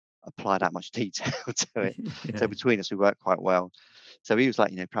Hmm. apply that much detail to it. So Yeah. between us, we work quite well. So he was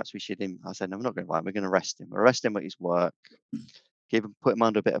like, perhaps we should him. I said, no, we're not going to. We're going to arrest him. Arrest him at his work. Put him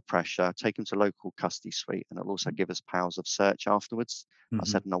under a bit of pressure. Take him to local custody suite, and it'll also give us powers of search afterwards. I Hmm.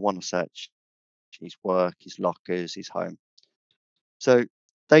 said, and I want to search his work, his lockers, his home. So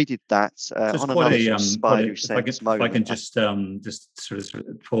they did that So it's on another sort of quite a spider sense if I moment. can just sort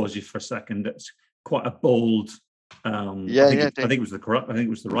of pause you for a second. It's quite a bold. Yeah, yeah, I do. think it was the correct. I think it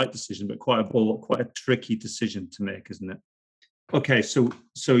was the right decision, but quite a bold, quite a tricky decision to make, isn't it? Okay, so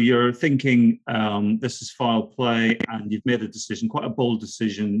you're thinking this is foul play, and you've made a decision, quite a bold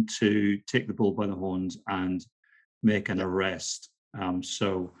decision to take the bull by the horns and make an Yeah, arrest.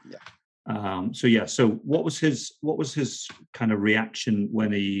 So yeah. so yeah, so what was his kind of reaction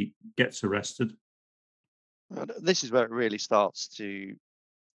when he gets arrested? This is where it really starts to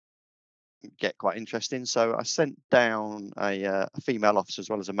get quite interesting. So I sent down a female officer as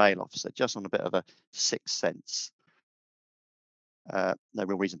well as a male officer, just on a bit of a sixth sense. No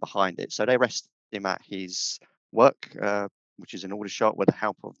real reason behind it. So they arrested him at his work, which is an order shot with the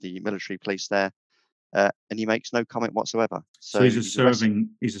help of the military police there, and he makes no comment whatsoever. So So he's arrested.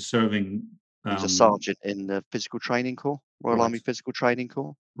 he's a serving. He's a Um, sergeant in the Physical Training Corps, Royal right, Army Physical Training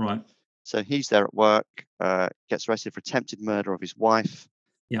Corps. right, So he's there at work, gets arrested for attempted murder of his wife,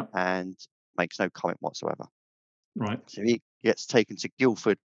 yeah, and makes no comment whatsoever. right, So he gets taken to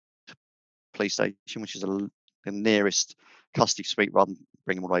Guildford. police station, which is the nearest custody suite, rather than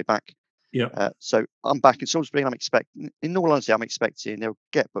bring them all the way back. Yeah. So I'm back in Salisbury, and I'm expecting, in all honesty, I'm expecting they'll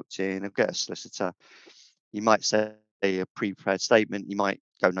get booked in, they'll get a solicitor. You might say a pre-prepared statement. You might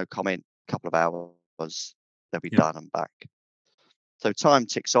go no comment. A couple of hours, they'll be Yeah. done and back. So time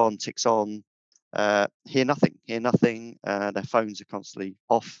ticks on, ticks on. Hear nothing, hear nothing. Their phones are constantly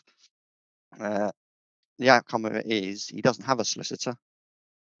off. The outcome of it is he doesn't have a solicitor.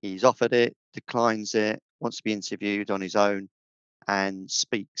 He's offered it, declines it, wants to be interviewed on his own, and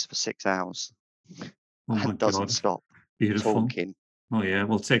speaks for 6 hours Oh my and doesn't God. stop Beautiful. talking. Oh yeah,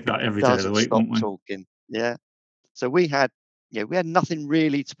 we'll take that every day of the Doesn't week, stop won't we? talking. Yeah. So we had, we had nothing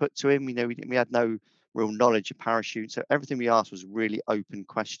really to put to him. We had no real knowledge of parachute. So everything we asked was really open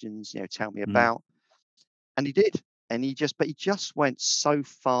questions. Tell me Mm. about, and he did. And but he just went so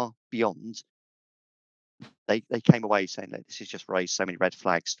far beyond. They came away saying that this has just raised so many red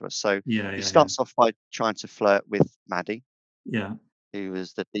flags to us. So Yeah, he yeah, yeah. starts off by trying to flirt with Maddie, Yeah. who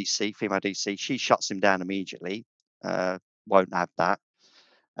was the DC, female DC. She shuts him down immediately. Won't have that.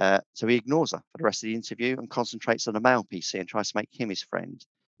 So he ignores her for the rest of the interview and concentrates on the male PC and tries to make him his friend.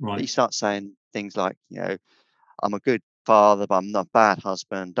 But he Right. starts saying things like, I'm a good father, but I'm not a bad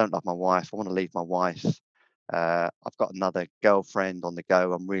husband. Don't love my wife. I want to leave my wife. I've got another girlfriend on the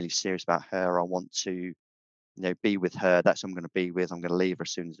go. I'm really serious about her. I want to, be with her. That's who I'm going to be with. I'm going to leave her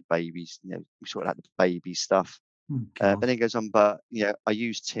as soon as the baby's, we sort out the baby stuff. Oh But God. then he goes on, but I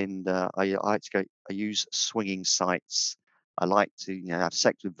use Tinder. I like to go. I use swinging sites. I like to have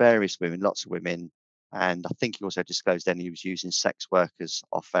sex with various women, lots of women, and I think he also disclosed then he was using sex workers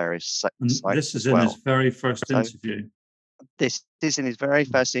off various sex And sites this is as in his well. very first So interview. this is in his very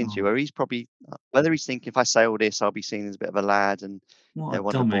Oh first interview, God. where he's probably whether he's thinking if I say all this, I'll be seen as a bit of a lad and What a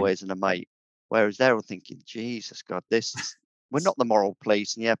one of the dummy. boys and a mate. Whereas they're all thinking, Jesus God, this is we're not the moral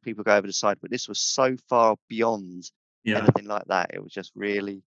police, and yeah, people go over the side, but this was so far beyond Yeah. anything like that. It was just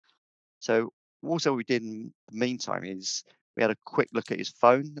really so. Also, what we did in the meantime is we had a quick look at his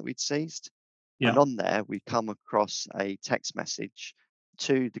phone that we'd seized, and Yeah. on there we come across a text message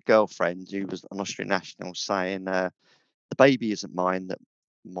to the girlfriend who was an Austrian national saying, "The baby isn't mine that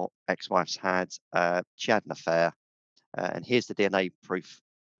my ex-wife's had. She had an affair, and here's the DNA proof.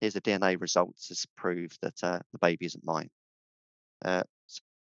 Here's the DNA results to prove that the baby isn't mine." So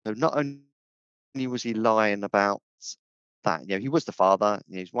not only was he lying about that, he was the father.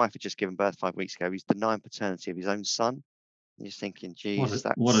 His wife had just given birth 5 weeks ago. He's denying paternity of his own son. He's thinking, What Jesus,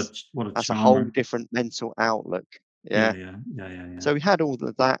 a what a what a that's a whole charmer. different mental outlook. Yeah, Yeah. yeah, yeah, yeah, yeah. So we had all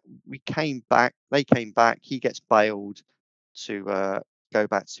of that. We came back. They came back. He gets bailed to go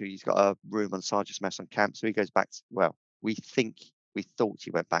back to. He's got a room on Sergeant's Mess on camp. So he goes back to. Well, we thought he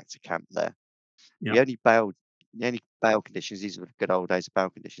went back to camp there. Yeah. We only bailed. The only bail conditions, these were the good old days of bail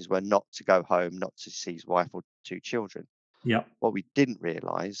conditions, were not to go home, not to see his wife or two children. Yeah. What we didn't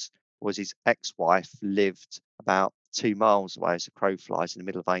realise was his ex-wife lived about 2 miles away as a crow flies in the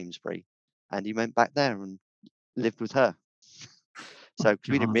middle of Amesbury, and he went back there and lived with her. Oh So,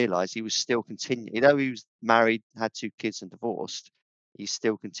 because we didn't God. realise he was still continuing, though he was married, had two kids, and divorced, he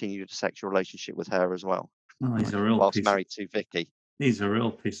still continued a sexual relationship with her as well, Oh, he's a real whilst piece of married to Vicky. he's a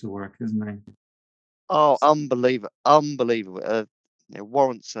real piece of work, isn't he? Oh, unbelievable! Unbelievable!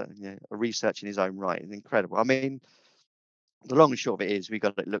 Warrants a research in his own right. It's incredible. I mean, the long and short of it is, we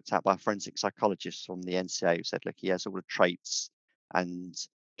got it looked at by a forensic psychologist from the NCA who said, look, he has all the traits and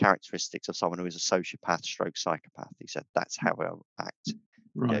characteristics of someone who is a sociopath stroke psychopath. He said that's how he'll act.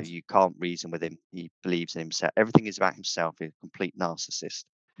 Right. You can't reason with him. He believes in himself. Everything is about himself. He's a complete narcissist.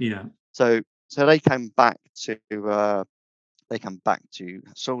 Yeah. So they came back to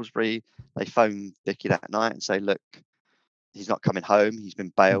Salisbury. They phoned Vicky that night and say, look, he's not coming home. He's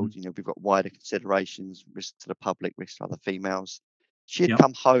been bailed. Mhm. We've got wider considerations, risk to the public, risk to other females. She had Yep.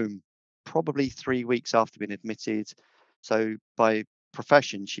 come home probably 3 weeks after being admitted. So by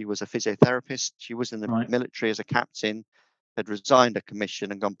profession, she was a physiotherapist. She was in the Right. military as a captain, had resigned her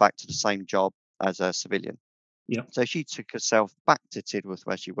commission and gone back to the same job as a civilian. Yep. So she took herself back to Tidworth,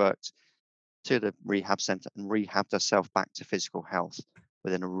 where she worked, to the rehab centre and rehabbed herself back to physical health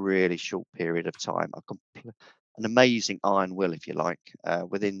within a really short period of time. An amazing iron will, if you like.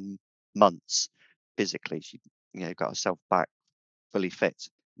 Within months, physically, she got herself back fully fit. So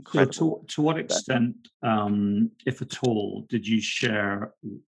Incredible. to what But extent, if at all, did you share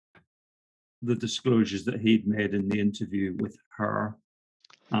the disclosures that he'd made in the interview with her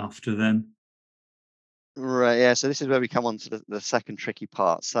after then? right, yeah. So this is where we come on to the second tricky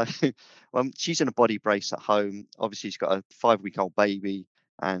part. So, she's in a body brace at home. Obviously, she's got a 5-week-old baby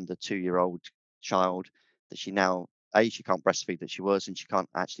and a 2-year-old child that she now she can't breastfeed that she was, and she can't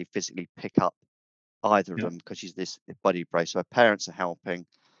actually physically pick up either of Yeah. them because she's this body brace. So her parents are helping.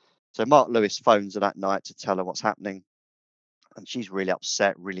 So Mark Lewis phones her that night to tell her what's happening, and she's really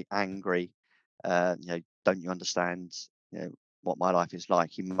upset, really angry. Don't you understand? What my life is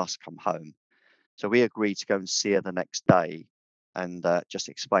like. You must come home. So we agreed to go and see her the next day, and just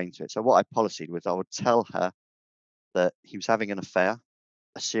explain to it. So what I policied was I would tell her that he was having an affair,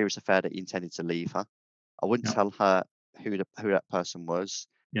 a serious affair that he intended to leave her. I wouldn't Yeah. tell her who that person was,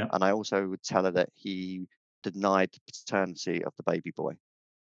 Yeah. and I also would tell her that he denied the paternity of the baby boy.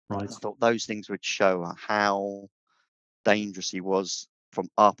 Right. I thought those things would show her how dangerous he was from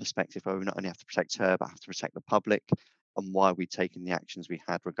our perspective, where we not only have to protect her, but have to protect the public, and why we'd taken the actions we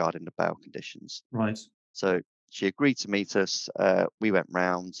had regarding the bail conditions. Right. So she agreed to meet us. We went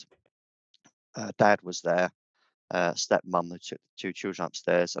round. Dad was there. Stepmom that took the two children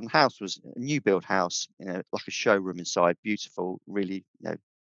upstairs, and the house was a new build house, like a showroom inside, beautiful, really,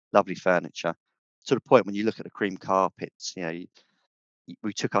 lovely furniture. To the point when you look at the cream carpets,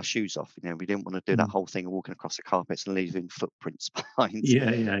 we took our shoes off. We didn't want to do that Mm. whole thing of walking across the carpets and leaving footprints behind.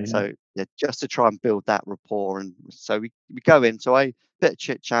 Yeah. Yeah. Yeah. So yeah, just to try and build that rapport, and so we go in. So I bit of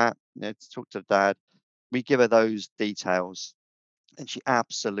chit chat, to talk to dad. We give her those details, and she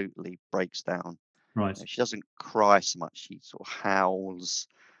absolutely breaks down. Right. She doesn't cry so much. She sort of howls,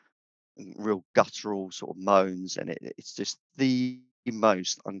 real guttural sort of moans, and it's just the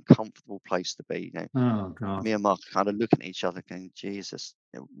most uncomfortable place to be. Oh God. Me and Mark kind of looking at each other, going, "Jesus,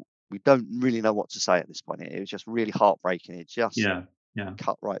 we don't really know what to say at this point." It was just really heartbreaking. It just Yeah. Yeah.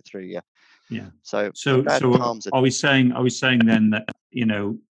 cut right through you. Yeah. So my So, dad so calms it. are we saying then that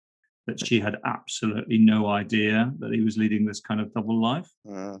that she had absolutely no idea that he was leading this kind of double life,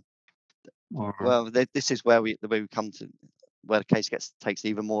 Uh, or well, this is where we come to where the case takes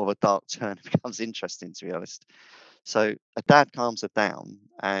even more of a dark turn. It becomes interesting, to be honest. So a dad calms her down,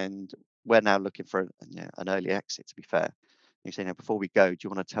 and we're now looking for an early exit. To be fair, you say, before we go, do you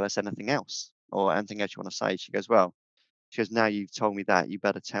want to tell us anything else or anything else you want to say? She goes, well, now you've told me that, I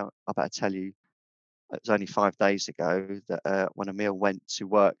better tell you. It was only 5 days ago that when Emile went to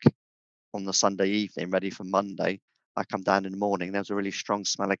work on the Sunday evening, ready for Monday, I come down in the morning. There was a really strong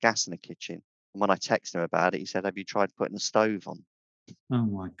smell of gas in the kitchen. And when I texted him about it, he said, "Have you tried putting the stove on?" oh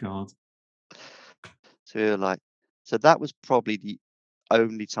my God. So we were like, so that was probably the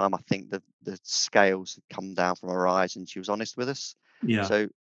only time I think that the scales had come down from her eyes and she was honest with us. Yeah. So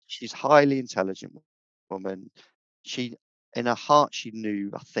she's highly intelligent woman. She, in her heart, she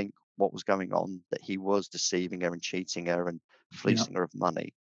knew, I think, what was going on, that he was deceiving her and cheating her and Yeah. fleecing her of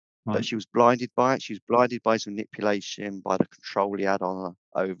money. But Right. she was blinded by it. She was blinded by his manipulation, by the control he had on her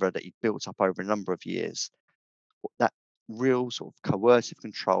over that he built up over a number of years. That real sort of coercive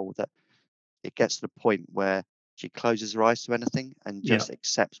control that it gets to the point where she closes her eyes to anything and Yeah. just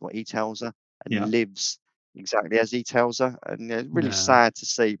accepts what he tells her Yeah. and lives exactly as he tells her. And it's really Yeah. sad to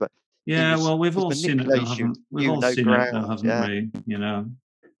see, but Yeah. Well, we've his all seen it though, manipulation haven't we've knew all no seen it though, ground. haven't Yeah. we?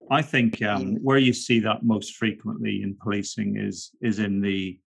 I think He, where you see that most frequently in policing is in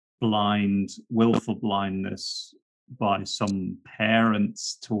the willful blindness by some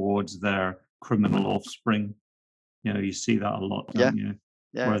parents towards their criminal offspring. You see that a lot, yeah, don't you?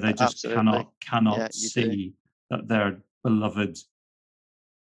 yeah, Where they just absolutely. Yeah, cannot you do. see that their beloved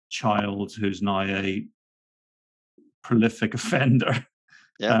child, who's now a prolific offender,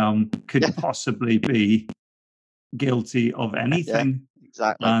 Yeah, could yeah, possibly be guilty of yeah, anything.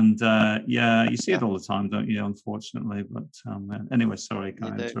 exactly. And yeah, you see Yeah, it all the time, don't you? Unfortunately, but anyway, sorry, you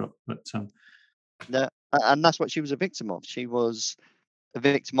can I do. interrupt? But Yeah, and that's what she was a victim of. She was a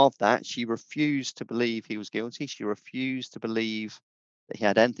victim of that. She refused to believe he was guilty. She refused to believe that he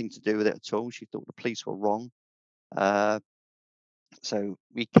had anything to do with it at all. She thought the police were wrong. Uh, so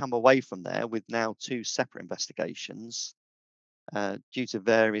we come away from there with now two separate investigations. Due to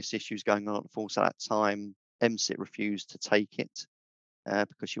various issues going on at the force at that time, MSIT refused to take it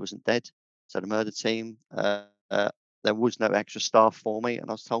because she wasn't dead. So the murder team, there was no extra staff for me, and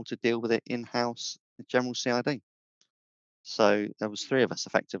I was told to deal with it in-house at General CID. So there was three of us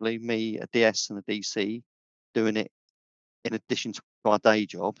effectively, me, a DS and a DC, doing it in addition to our day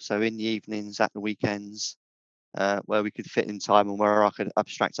job. So in the evenings, at the weekends, where we could fit in time and where I could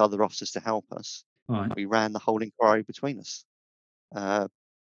abstract other officers to help us, right, we ran the whole inquiry between us, uh,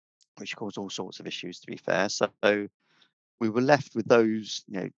 which caused all sorts of issues, to be fair. So we were left with those,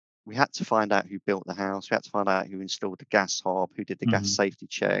 we had to find out who built the house. We had to find out who installed the gas hob, who did the gas mhm, safety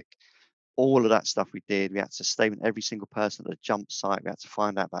check. All of that stuff we did. We had to statement every single person at the jump site. We had to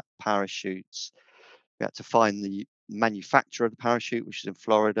find out about parachutes. We had to find the manufacturer of the parachute, which is in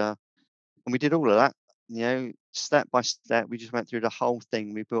Florida. And we did all of that, step by step, we just went through the whole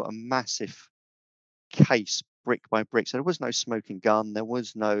thing. We built a massive case brick by brick. So there was no smoking gun. There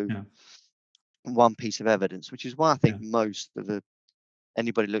was no Yeah. one piece of evidence, which is why I think Yeah. most of the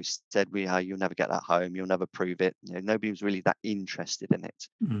anybody looks said, you'll never get that home. You'll never prove it. Nobody was really that interested in it.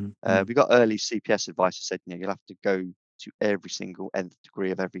 Mm-hmm. We got early CPS advice that said, you'll have to go to every single nth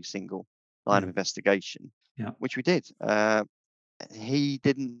degree of every single line of Yeah. investigation, Yeah. which we did. He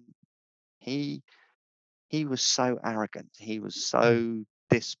didn't. He he was so arrogant. He was Mm. so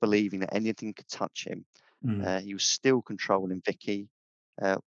disbelieving that anything could touch him. Mm. He was still controlling Vicky.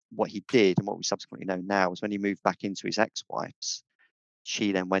 Uh, what he did, and what we subsequently know now, was when he moved back into his ex-wife's,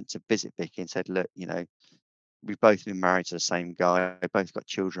 she then went to visit Vicky and said, "Look, we've both been married to the same guy. Both got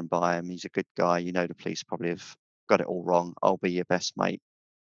children by him. He's a good guy. The police probably have got it all wrong. I'll be your best mate."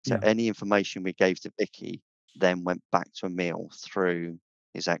 So Yeah. any information we gave to Vicky then went back to Emile through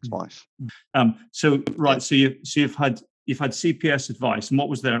his Yeah. ex-wife. So Yeah. right. So you've had CPS advice, and what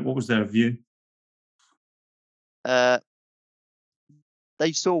was their view? Uh,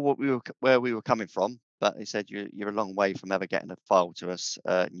 they saw where we were coming from, but they said you're a long way from ever getting a file to us.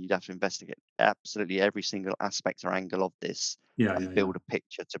 And you'd have to investigate absolutely every single aspect or angle of this Yeah. Yeah. and Yeah. build a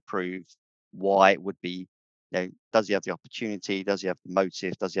picture to prove why it would be. Does he have the opportunity? Does he have the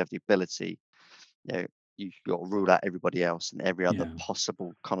motive? Does he have the ability? You know, you've got to rule out everybody else and every other Yeah.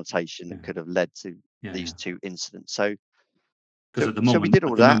 possible connotation Yeah. that could have led to Yeah. these Yeah. two incidents. So, Because so we did at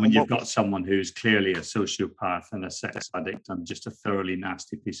all the that, moment, and you've what got was someone who's clearly a sociopath and a sex addict and just a thoroughly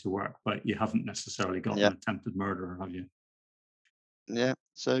nasty piece of work, but you haven't necessarily got yeah, an attempted murderer, have you? yeah.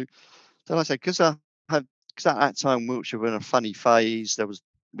 So like I said, because at that time Wiltshire were in a funny phase.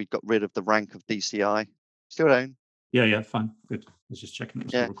 We got rid of the rank of DCI. Still don't. Yeah. Yeah. Fine. Good. I was just checking it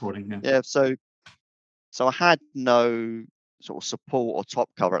was still Yeah, recording. Yeah. yeah. So I had no sort of support or top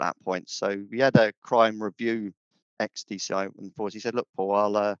cover at that point. So we had a crime review ex DCI and force. He said, "Look,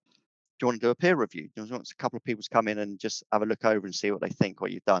 Paul, do you want to do a peer review? Do you want a couple of people to come in and just have a look over and see what they think,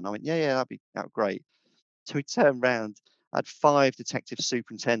 what you've done?" I went, "Yeah, yeah, that'd be great." So we turned round. I had 5 detective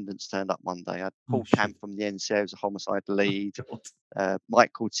superintendents turned up one day. I had Oh Paul shit. Camp from the NCO as a homicide lead, God.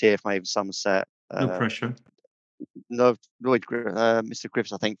 Mike Courtier from Avon Somerset, No pressure. Mr.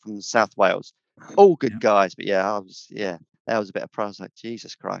 Griffiths, I think, from South Wales. All good Yeah. guys, but yeah, that was a bit of pride. I was like,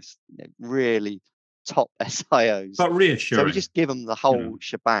 Jesus Christ, really top SIOs. But So we reassuring, just give them the you know. whole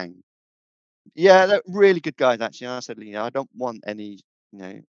shebang. Yeah, they're really good guys, actually. I said, I don't want any,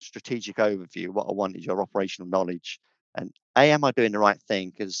 strategic overview. What I want is your operational knowledge. And am I doing the right thing?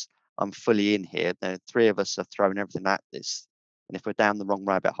 Because I'm fully in here. The 3 of us are throwing everything at this. And if we're down the wrong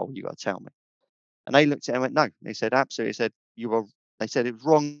rabbit hole, you got to tell me. And they looked at it and went, no. They said, absolutely. They said, you were. They said it was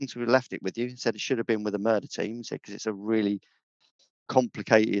wrong to have left it with you. He said it should have been with a murder team. He said because it's a really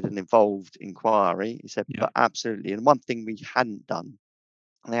complicated and involved inquiry. He said, Yeah. but absolutely. And one thing we hadn't done,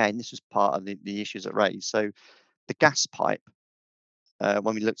 and this was part of the issues it raised. So the gas pipe,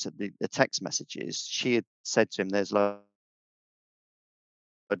 when we looked at the text messages, she had said to him, "There's a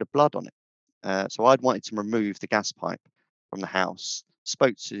load of blood on it." So I'd wanted to remove the gas pipe from the house.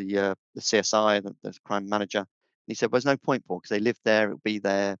 Spoke to the CSI, the crime manager, and he said, "Well, there's no point, Paul, because they lived there. It'll be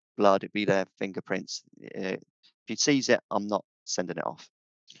their blood. It'll be their fingerprints. If he sees it, I'm not sending it off."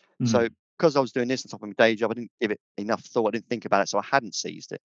 So Mm. because I was doing this on top of my day job, I didn't give it enough thought. I didn't think about it, so I hadn't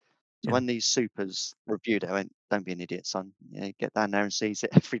seized it. So Yeah. when these supers reviewed it, I went, "Don't be an idiot, son. Get down there and seize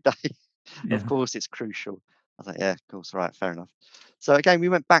it every day. Of Yeah. course, it's crucial." I was like, "Yeah, of course, right, fair enough." So again, we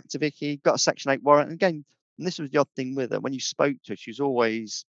went back to Vicky, got a Section 8 warrant. And again, and this was the odd thing with her. When you spoke to her, she was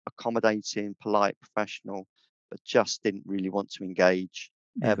always accommodating, polite, professional, but just didn't really want to engage.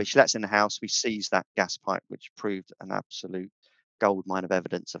 Yeah. But she lets in the house. We seized that gas pipe, which proved an absolute gold mine of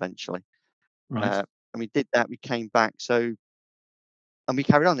evidence eventually. Right. And we did that. We came back. And we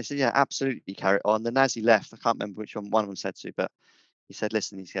carried on. They said, "Yeah, absolutely carry it on." Then as he left, I can't remember which one of them said to, but he said,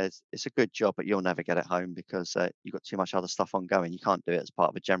 "Listen," he says, "it's a good job, but you'll never get it home because you've got too much other stuff ongoing. You can't do it as part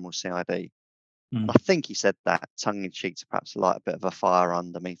of a general CID." And Mm. I think he said that tongue in cheek to perhaps light a bit of a fire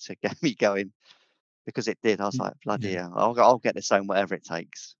under me to get me going because it did. I was like, bloody Yeah. hell, I'll get this home, whatever it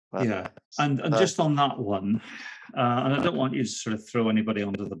takes. But Yeah. And uh, just on that one, and I don't want you to sort of throw anybody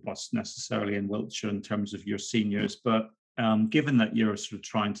under the bus necessarily in Wiltshire in terms of your seniors, but given that you're sort of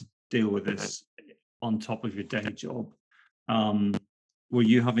trying to deal with this on top of your day job, um, were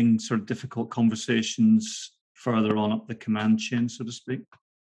you having sort of difficult conversations further on up the command chain, so to speak?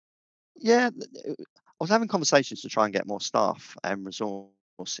 yeah, I was having conversations to try and get more staff and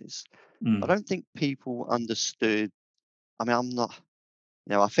resources. I Mm. don't think people understood. I mean, I'm not.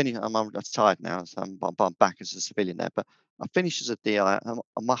 I finished. I'm retired now, so I'm back as a civilian there. But I finished as a DI, and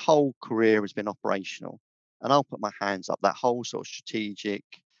my whole career has been operational. and I'll put my hands up. That whole sort of strategic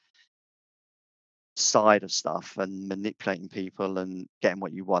side of stuff and manipulating people and getting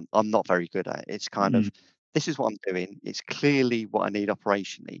what you want, I'm not very good at. It's kind of, Mm. this is what I'm doing. It's clearly what I need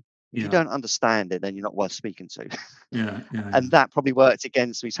operationally. If you Yeah. don't understand it, then you're not worth speaking to. Yeah. Yeah. Yeah. And that probably worked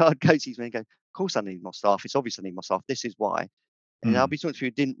against me. So I'd go to these men and go, of course I need more staff. It's obvious I need more staff. This is why. And I'll Mm. be talking to people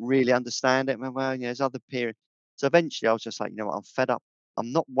who didn't really understand it. Well, there's other period. So eventually I was just like, you know what, I'm fed up.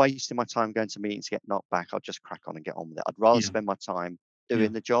 I'm not wasting my time going to meetings to get knocked back. I'll just crack on and get on with it. I'd rather Yeah. spend my time Yeah.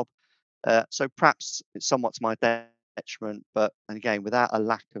 doing the job. So perhaps it's somewhat to my detriment, but and again, without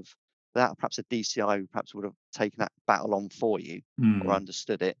perhaps a DCI who perhaps would have taken that battle on for you or Mm.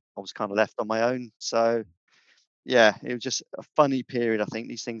 understood it, I was kind of left on my own. So yeah, it was just a funny period. I think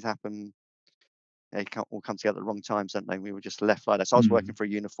these things happen. They all come together at the wrong times, don't they? We were just left like that. So I was working Mm. for a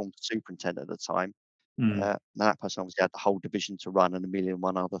uniformed superintendent at the time. Mm. And that person obviously had the whole division to run and a million and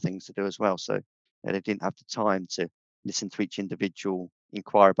one other things to do as well. So they didn't have the time to listen to each individual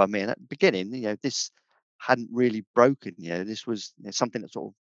inquiry by me. And at the beginning, this hadn't really broken. This was something that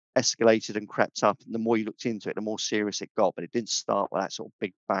sort of escalated and crept up. And the more you looked into it, the more serious it got. But it didn't start with that sort of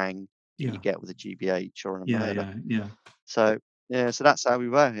big bang that you Yeah. get with a GBH or a Yeah. murder. Yeah. Yeah. So yeah, so that's how we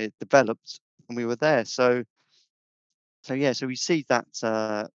were. It developed and we were there. So yeah, so we see that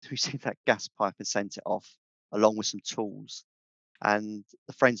we see that gas pipe and sent it off along with some tools. And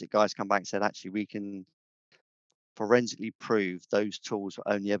the forensic guys come back and said, actually, we can forensically prove those tools were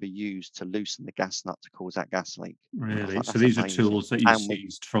only ever used to loosen the gas nut to cause that gas leak. I was Really? like, So that's these are amazing. tools that you And we,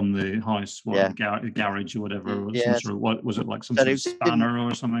 seized from the house, what, yeah, the garage or whatever, or some yeah. sort of, what was it, like some So sort it of was in, spanner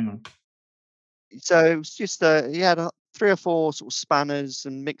or something? Or? so it was just he had 3 or 4 sort of spanners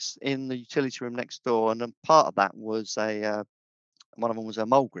and mixed in the utility room next door, and then part of that was a one of them was a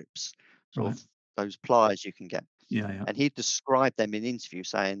mole grips, sort Right. of those pliers you can get. Yeah. Yeah. And he described them in interview,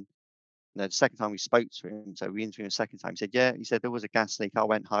 saying, the second time we spoke to him, so we interviewed him a second time, he said, "Yeah," he said, "there was a gas leak. I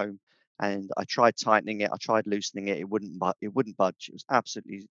went home and I tried tightening it. I tried loosening it. It wouldn't budge. It was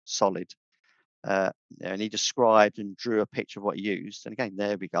absolutely solid." And he described and drew a picture of what he used. And again,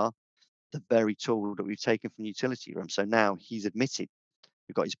 there we go, the very tool that we've taken from the utility room. So now he's admitted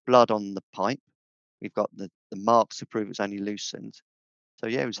we've got his blood on the pipe. We've got the marks to prove it was only loosened. So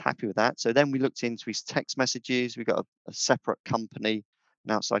yeah, he was happy with that. So then we looked into his text messages. We got a separate company,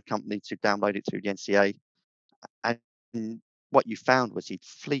 an outside company, to download it through the NCA. And what you found was he'd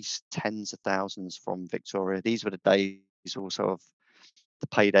fleeced tens of thousands from Victoria. These were the days also of the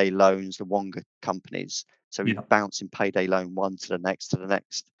payday loans, the Wonga companies. So he'd Yeah. bounce in payday loan one to the next to the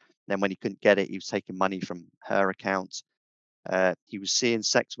next. Then when he couldn't get it, he was taking money from her account. He was seeing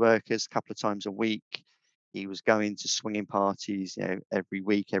sex workers a couple of times a week. He was going to swinging parties, every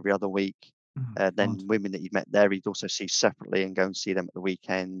week, every other week. Oh, God. Then women that he'd met there, he'd also see separately and go and see them at the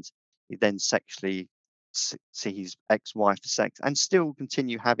weekend. He'd then sexually see his ex-wife for sex and still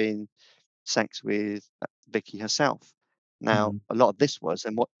continue having sex with Vicky herself. Now, Mm. a lot of this was,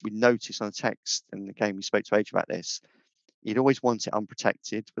 and what we noticed on the text, and again, we spoke to Age about this, he'd always want it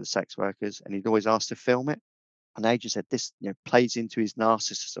unprotected with the sex workers, and he'd always ask to film it. And Adrian said this, plays into his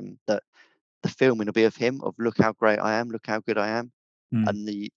narcissism, that the filming will be of him, of look how great I am, look how good I am. Mm. And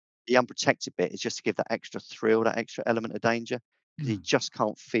the unprotected bit is just to give that extra thrill, that extra element of danger, because he Mm. just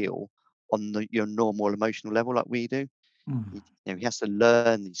can't feel on your normal emotional level like we do. Mm. He has to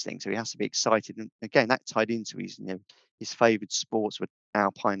learn these things, so he has to be excited. And again, that tied into his favoured sports were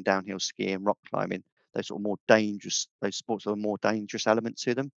alpine downhill skiing, rock climbing, those sort of more dangerous, those sports with a more dangerous element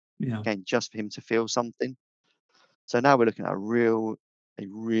to them. Yeah. Again, just for him to feel something. So now we're looking at a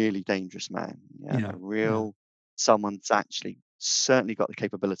really dangerous man. Yeah, Yeah. a Yeah. real someone that's actually certainly got the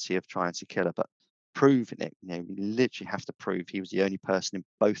capability of trying to kill her, but proving it. We literally have to prove he was the only person in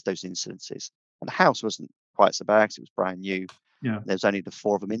both those incidences. And the house wasn't quite so bad 'cause it was brand new. Yeah. There was only the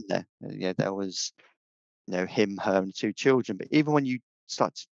 4 of them in there. There was him, her, and 2 children. But even when you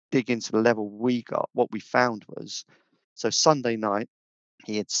start to dig into the level we got, what we found was, so Sunday night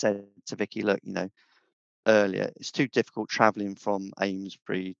he had said to Vicky, "Look, earlier, it's too difficult travelling from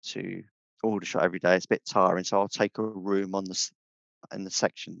Amesbury to Aldershot every day. It's a bit tiring, so I'll take a room in the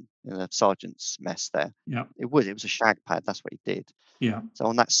section in the sergeant's mess there." Yeah. It was a shag pad. That's what he did. Yeah. So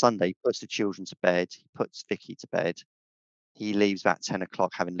on that Sunday, he puts the children to bed. He puts Vicky to bed. He leaves about 10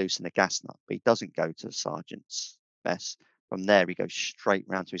 o'clock, having loosened the gas nut, but he doesn't go to the sergeant's mess. From there, he goes straight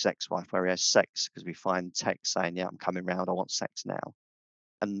round to his ex-wife, where he has sex, because we find text saying, "Yeah, I'm coming round. I want sex now."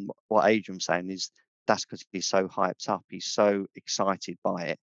 And what Adrian's saying is that's because he's so hyped up. He's so excited by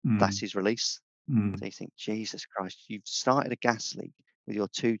it. That's Mm. his release. Mm. So you think, Jesus Christ, you've started a gas leak with your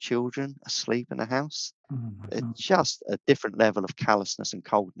 2 children asleep in the house. Oh my It's God. just a different level of callousness and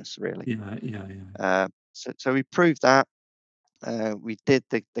coldness, really. Yeah. Yeah. Yeah. So we proved that. We did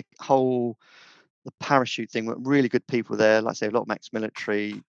the whole the parachute thing with really good people there. Like I say, a lot of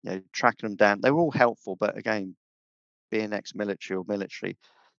ex-military, tracking them down. They were all helpful, but again, being ex-military or military,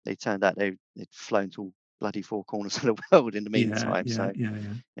 they turned out they'd flown to all bloody four corners of the world in the Yeah, meantime. yeah, So, yeah,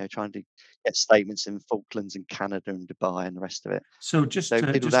 yeah. trying to get statements in Falklands and Canada and Dubai and the rest of it. So So we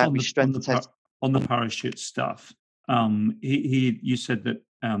did all just that. on We strength test. on the parachute stuff, you said that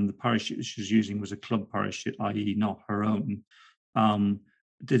the parachute she was using was a club parachute, i.e., not her own. Um,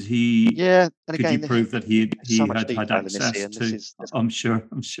 did he? Yeah, and Could you again, prove that so he much had detail in this, access Ian. This to? is I'm sure.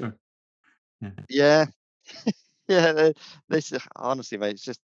 I'm sure. Yeah, yeah, yeah. This is honestly, mate. It's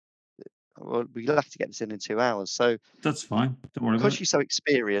just well, we'll have to get this in 2 hours. So that's fine. Don't worry because about it. she's so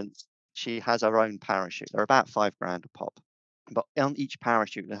experienced, she has her own parachute. They're about 5 grand a pop, but on each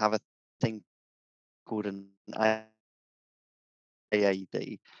parachute they have a thing called an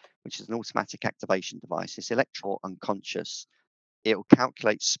AAD, which is an automatic activation device. It's electro unconscious. It will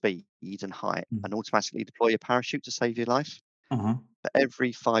calculate speed and height Mm. and automatically deploy your parachute to save your life. Uh-huh. But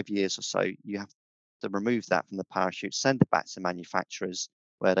every 5 years or so, you have to remove that from the parachute, send it back to manufacturers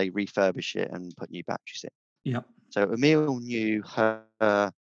where they refurbish it and put new batteries in. Yep. So Emile knew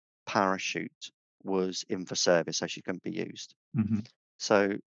her parachute was in for service, so she couldn't be used. Hmm.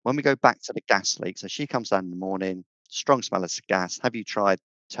 So when we go back to the gas leak, so she comes down in the morning, strong smell of gas. Have you tried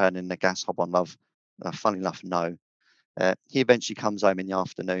turning the gas hob on, love? Funny enough, no. He eventually comes home in the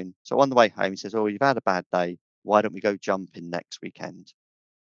afternoon. So on the way home, he says, "Oh, you've had a bad day. Why don't we go jumping next weekend?"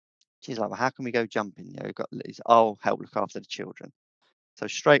 She's like, "Well, how can we go jumping? We've got, I'll help look after the children." So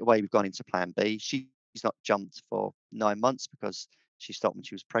straight away, we've gone into plan B. She's not jumped for 9 months because she stopped when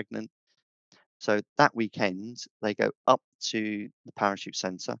she was pregnant. So that weekend, they go up to the parachute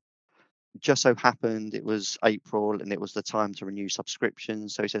centre. Just so happened it was April and it was the time to renew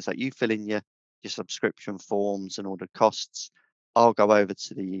subscriptions. So he says, like, you fill in your subscription forms and all the costs. I'll go over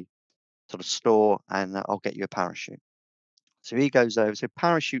to the store and I'll get you a parachute. So he goes over. So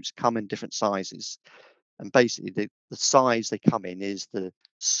parachutes come in different sizes. And basically, the size they come in is the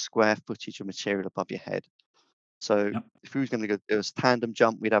square footage of material above your head. So Yep. if we was going to go do a tandem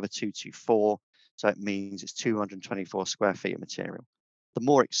jump, we'd have a 224. So it means it's 224 square feet of material. The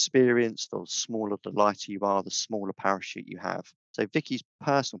more experienced or smaller, the lighter you are, the smaller parachute you have. So Vicky's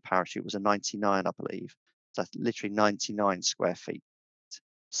personal parachute was a 99, I believe. So that's literally 99 square feet.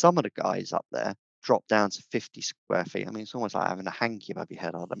 Some of the guys up there drop down to 50 square feet. I mean, it's almost like having a hanky above your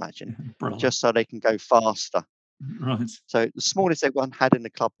head, I'd imagine, Yeah. Umbrella. just so they can go faster. Right. So the smallest everyone had in the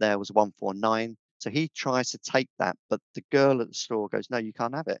club there was 149. So he tries to take that, but the girl at the store goes, "No, you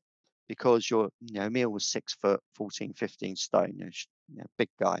can't have it because Emile was 6 foot, 14, 15 stone, big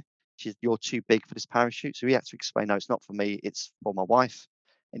guy. You're too big for this parachute." So he had to explain, "No, it's not for me. It's for my wife."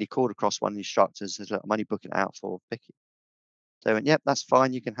 And he called across one of the instructors and said, "Look, I'm only booking it out for Vicky." They went, "Yep, that's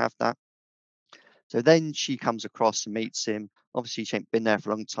fine. You can have that." So then she comes across and meets him. Obviously, she ain't been there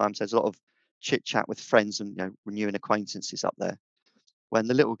for a long time. So there's a lot of chit chat with friends and renewing acquaintances up there. When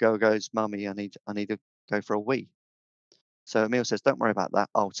the little girl goes, "Mummy, I need to go for a wee." So Emile says, "Don't worry about that.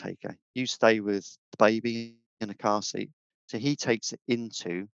 I'll take her. You stay with the baby in a car seat." So he takes it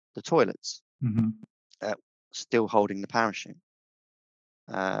into the toilets, Hmm. uh, still holding the parachute.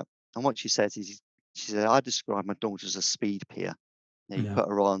 And what she says is, she said, "I describe my daughter as a speed peer. You Yeah. put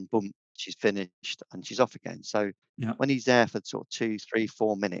her on, boom, she's finished, and she's off again." So Yeah. when he's there for sort of 2, 3,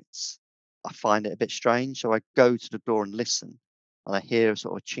 4 minutes, I find it a bit strange. So I go to the door and listen, and I hear a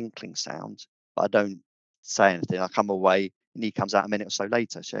sort of chinkling sound, but I don't say anything. I come away, and he comes out a minute or so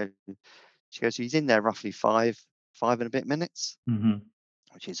later. So she goes, "He's in there roughly 5 and a bit minutes," Hmm.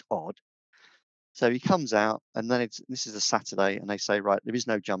 which is odd. So he comes out, and then this is a Saturday, and they say, "Right, there is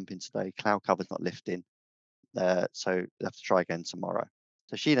no jumping today. Cloud cover's not lifting. So we have to try again tomorrow."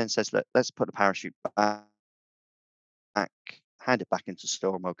 So she then says, "Look, let's put the parachute back, hand it back into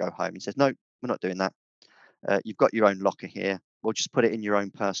store, and we'll go home." He says, "No, we're not doing that. You've got your own locker here. We'll just put it in your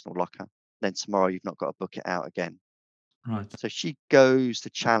own personal locker. Then tomorrow you've not got to book it out again." Right. So she goes to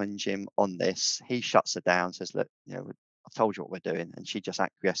challenge him on this. He shuts her down, says, "Look, I've told you what we're doing," and she just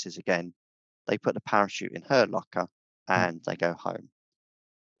acquiesces again. They put the parachute in her locker, Yeah. and they go home.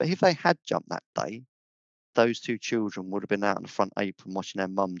 But if they had jumped that day, those two children would have been out on the front apron watching their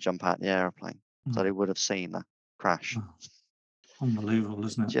mum jump out the aeroplane. So they Oh, would have seen the crash. oh, unbelievable,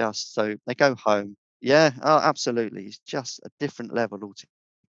 isn't it? Just so they go home. Yeah, oh, absolutely. It's just a different level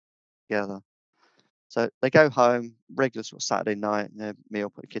altogether. So they go home, regular sort of Saturday night, meal,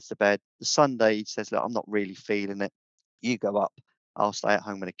 put the kids to bed. The Sunday he says, "Look, I'm not really feeling it. You go up. I'll stay at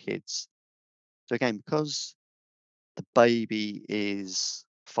home with the kids." So again, because the baby is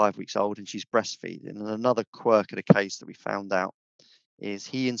 5 weeks old and she's breastfeeding. And another quirk of the case that we found out is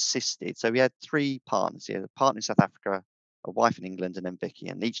he insisted. So we had 3 partners. He had a partner in South Africa, a wife in England, and then Vicky.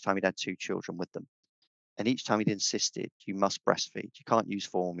 And each time he'd had 2 children with them. And each time he'd insisted, you must breastfeed. You can't use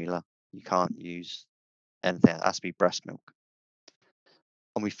formula. You can't use anything. It has to be breast milk.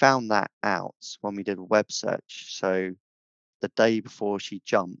 And we found that out when we did a web search. So the day before she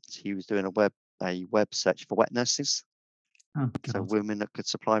jumped, he was doing a web search for wet nurses. Oh, So God. women that could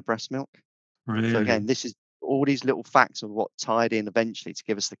supply breast milk. So again, Really? this is all these little facts of what tied in eventually to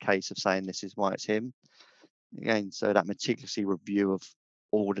give us the case of saying this is why it's him. Again, so that meticulously review of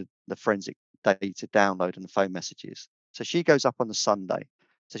all the forensic data download and the phone messages. So she goes up on the Sunday.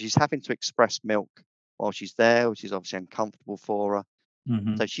 So she's having to express milk while she's there, which is obviously uncomfortable for her.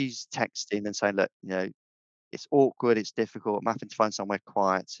 Hmm. So she's texting and saying, look, it's awkward, it's difficult. I'm having to find somewhere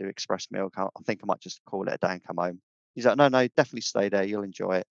quiet to express milk. I think I might just call it a day and come home. He's like, no, definitely stay there. You'll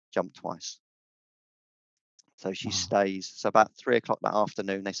enjoy it. Jump twice. So she Wow. stays. So about 3 o'clock that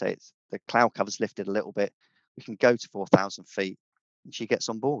afternoon, they say the cloud cover's lifted a little bit. We can go to 4,000 feet. And she gets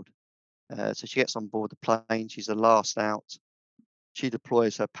on board. So she gets on board the plane. She's the last out. She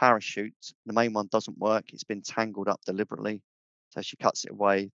deploys her parachute. The main one doesn't work. It's been tangled up deliberately. So she cuts it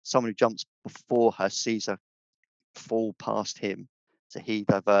away. Someone who jumps before her sees her fall past him. So he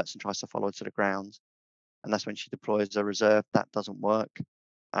diverts and tries to follow her to the ground. And that's when she deploys her reserve. That doesn't work.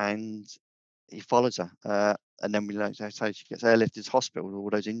 And he follows her. And then we learn, so she gets airlifted to hospital with all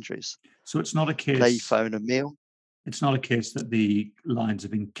those injuries. So it's not a They case. phone Emile. It's not a case that the lines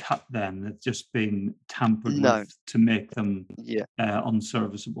have been cut. Then they've just been tampered No. with to make them Yeah.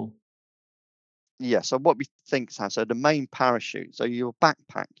 unserviceable. Yeah. So what we think is how, so the main parachute, so your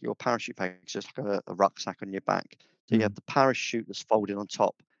backpack, your parachute pack is just like a rucksack on your back. So you have Mm. the parachute that's folded on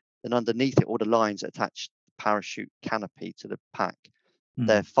top. Then underneath it, all the lines that attach the parachute canopy to the pack,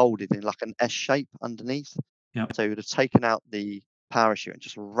 they're Mm. folded in like an S shape underneath. Yeah. So you would have taken out the parachute and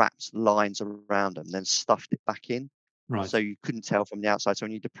just wrapped lines around them, then stuffed it back in. So Right. you couldn't tell from the outside. So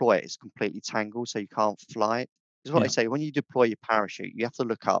when you deploy it, it's completely tangled, so you can't fly it. Because what they Yeah. say, when you deploy your parachute, you have to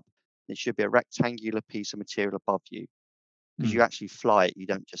look up. There should be a rectangular piece of material above you because you Mm. actually fly it. You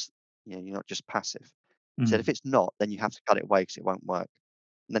don't just, you're not just passive. He said, if Mm. it's not, then you have to cut it away because it won't work.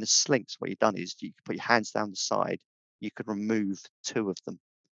 And then a slinks, what you've done is you can put your hands down the side. You could remove 2 of them.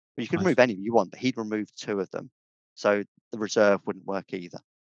 Well, you can Right. remove any you want, but he'd removed 2 of them. So the reserve wouldn't work either.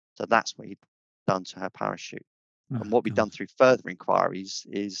 So that's what he'd done to her parachute. Oh, And what we've done God. through further inquiries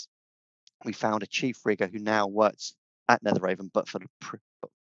is we found a chief rigger who now works at Netheravon, but for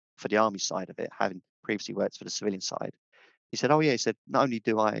the army side of it, having previously worked for the civilian side. He said, "Oh yeah," he said, "not only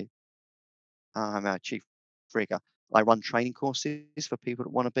do I'm a chief rigger, I run training courses for people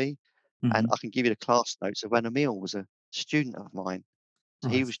that want to be, and Hmm. I can give you the class notes of when Emile was a student of mine. So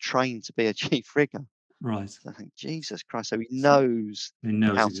he Right. was trained to be a chief rigger." Right. So I think, Jesus Christ, so he So knows he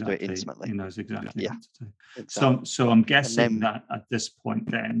knows how to do it exactly. He intimately. knows exactly Yeah, what to do. exactly. So I'm And guessing then, that at this point,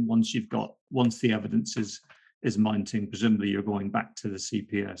 then once the evidence is mounting, presumably you're going back to the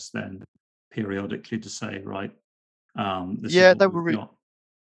CPS then periodically to say, right, this is yeah, what we've got.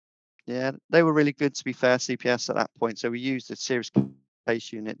 they were really good, to be fair, CPS at that point. So we used a serious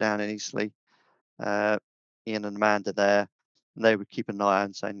case unit down in Eastleigh, uh, Ian and Amanda there, and they would keep an eye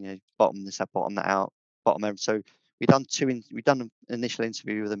on saying, bottom this out, bottom that out, bottom every. So we done an initial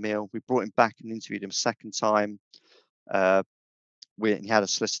interview with Emile. We brought him back and interviewed him a second time. Uh, he had a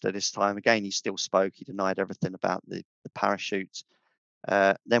solicitor this time. Again, he still spoke. He denied everything about the parachute.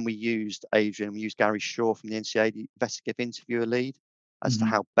 Then we used Adrian, we used Gary Shaw from the NCA, the investigative interviewer lead, as to Hmm.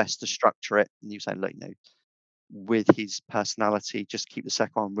 how best to structure it. And you say, look, with his personality, just keep the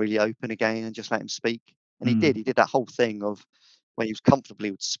second one really open again and just let him speak. And he did. Mm. He did that whole thing of when he was comfortable,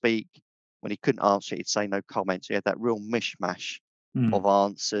 he would speak. When he couldn't answer, he'd say no comments. He had that real mishmash of Mm.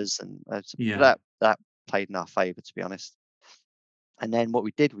 answers, and Yeah. that played in our favour, to be honest. And then what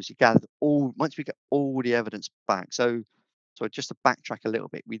we did was we gathered once we got all the evidence back. So just to backtrack a little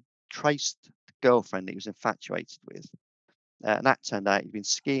bit, we traced the girlfriend that he was infatuated with, and that turned out he'd been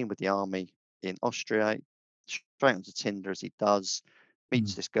skiing with the army in Austria, straight onto Tinder as he does,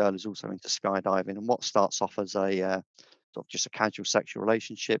 meets Mm. this girl who's also into skydiving, and what starts off as a sort of just a casual sexual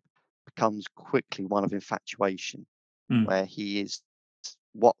relationship becomes quickly one of infatuation, Mm. where he is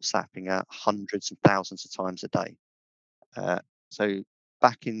WhatsApping her hundreds and thousands of times a day. Uh, so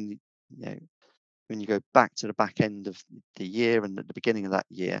back in, you know, when you go back to the back end of the year and at the beginning of that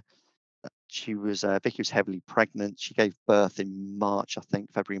year, Vicky was heavily pregnant. She gave birth in March, I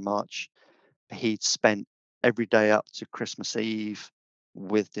think, February, March. He'd spent every day up to Christmas Eve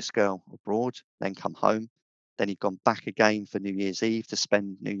with this girl abroad, then come home. Then he'd gone back again for New Year's Eve to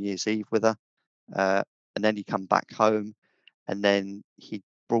spend New Year's Eve with her. And then he'd come back home, and then he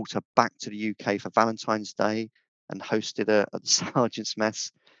brought her back to the UK for Valentine's Day and hosted her at the Sergeant's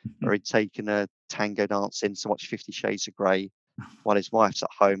Mess, where he'd taken her tango dancing to watch 50 Shades of Grey while his wife's at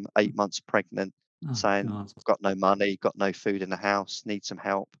home, 8 months pregnant, Oh saying, God. "I've got no money, got no food in the house, need some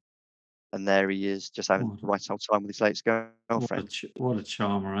help." And there he is, just having What the right old time with his latest girlfriend. what a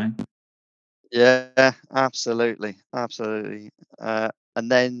charmer, eh? Yeah, absolutely, absolutely. And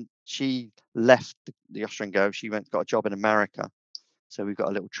then she left the Austrian girl. She went got a job in America. So we got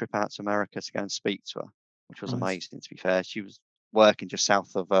a little trip out to America to go and speak to her, which was Right. amazing, to be fair. She was working just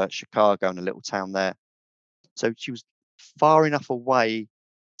south of Chicago in a little town there. So she was far enough away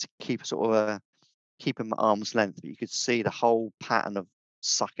to keep keep him at arm's length, but you could see the whole pattern of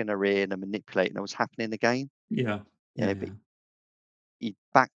sucking her in and manipulating her was happening again. Yeah. You Yeah, know, yeah. but he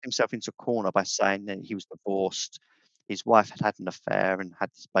backed himself into a corner by saying that he was divorced. His wife had had an affair and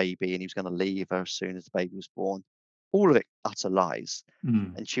had this baby, and he was going to leave her as soon as the baby was born. All of it utter lies.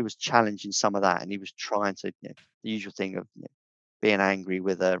 Mm. And she was challenging some of that, and he was trying to, the usual thing of being angry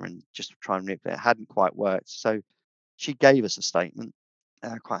with her and just trying to manipulate. It hadn't quite worked. So she gave us a statement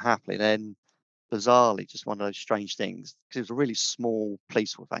quite happily. Then, bizarrely, just one of those strange things, because it was a really small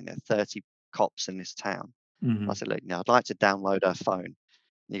police force, 30 cops in this town. I Mhm. said, look, I'd like to download her phone. And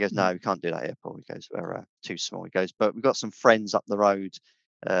he goes, Yeah. no, we can't do that here, Paul. He goes, we're too small. He goes, but we've got some friends up the road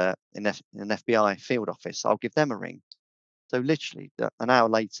in an FBI field office. I'll give them a ring. So literally, an hour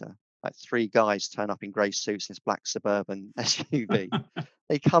later, like three guys turn up in grey suits in this black suburban SUV.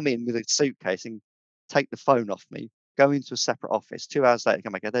 They come in with a suitcase and take the phone off me, go into a separate office. 2 hours later,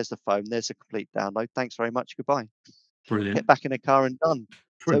 come back, go, there's the phone, there's a complete download. Thanks very much, goodbye. Get Brilliant. back in the car and done.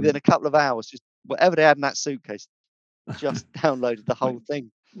 So within Brilliant. a couple of hours, just whatever they had in that suitcase, just downloaded the whole We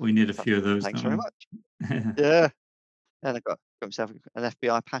thing. we need a So, few of those, thanks very don't much. we? Yeah. And I got myself an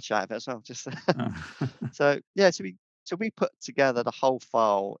FBI patch out of it as well. Just Uh, so yeah, so we put together the whole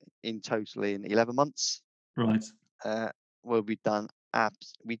file in totally in 11 months. Right. Uh, where we'd done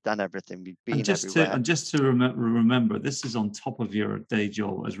everything. We'd And been just to everywhere. remember, this is on top of your day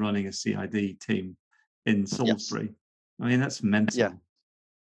job as running a CID team in Yes. Salisbury. I mean, that's Yeah. mental.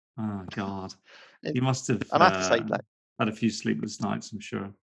 Oh God. And, You must have, and I have to say, like, had a few sleepless nights, I'm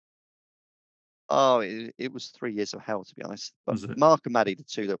sure. oh, it was 3 years of hell, to be honest. But Was it? Mark and Maddie, the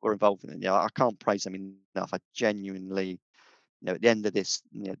two that were involved in it, I can't praise them enough. I genuinely, at the end of this,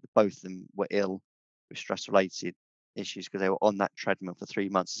 both of them were ill with stress-related issues because they were on that treadmill for 3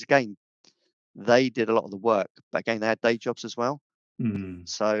 months. Again, they did a lot of the work, but again, they had day jobs as well. Mm.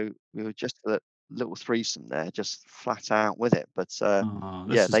 So we were just a little threesome there, just flat out with it. But Oh,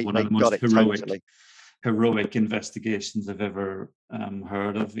 yeah, this is one of they the got most it totally. heroic investigations I've ever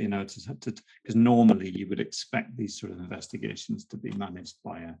heard of. Because normally you would expect these sort of investigations to be managed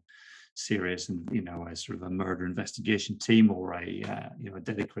by a serious and a sort of a murder investigation team or a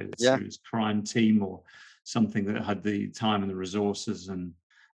dedicated Yeah. serious crime team or something that had the time and the resources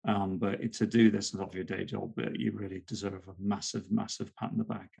but to do this off your day job, you really deserve a massive pat on the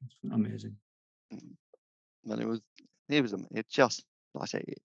back. It's amazing. Mm. And it just, like I say,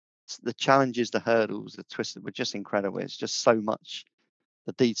 the challenges, the hurdles, the twists were just incredible. It's just so much.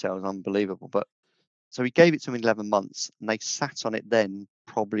 The detail is unbelievable. But so we gave it to them in 11 months, and they sat on it then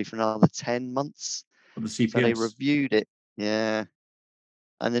probably for another 10 months. But the So they CPS. reviewed it. Yeah.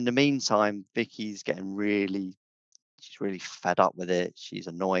 And in the meantime, Vicky's getting she's really fed up with it. She's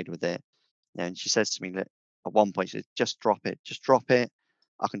annoyed with it. And she says to me that at one point, she says, just drop it.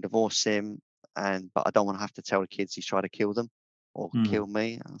 I can divorce him, but I don't want to have to tell the kids he's tried to kill them or Mm. kill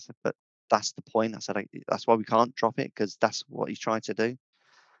me. And I said, but that's the point. I said, that's why we can't drop it, because that's what he's trying to do.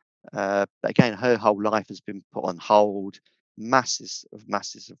 But again, her whole life has been put on hold. Masses of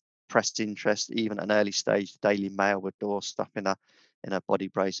press interest, even at an early stage. The Daily Mail were doorstopping her in her body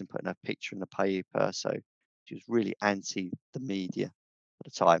brace and putting her picture in the paper. So she was really anti the media at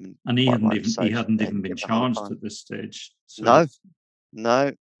the time, and And quite rightly so. he hadn't They're even been giving her a hard charged time. at this stage. So No, it's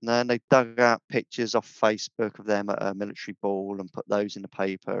no, no. And they dug out pictures off Facebook of them at a military ball and put those in the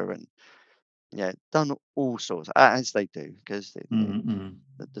paper, and done all sorts, as they do, because mm, mm.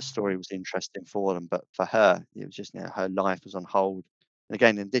 the story was interesting for them. But for her, it was just, her life was on hold. And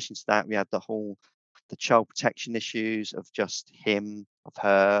again, in addition to that, we had the child protection issues of just him, of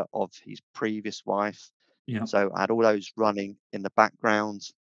her, of his previous wife. Yeah. So I had all those running in the background.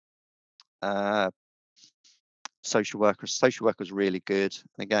 Uh, social workers really good.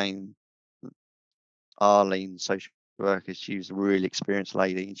 Again, Arlene, social worker, she was a really experienced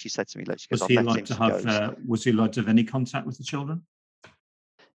lady, and she said to me, look, she goes, Was I've he met allowed him. to She have goes, was he allowed to have any contact with the children?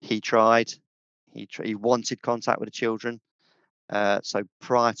 he tried. He wanted contact with the children. So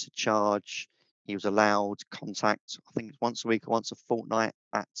prior to charge, he was allowed contact, I think once a week or once a fortnight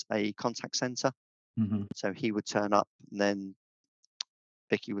at a contact centre. Mm-hmm. So he would turn up, and then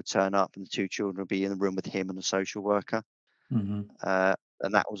Vicky would turn up, and the two children would be in the room with him and the social worker. Mm-hmm.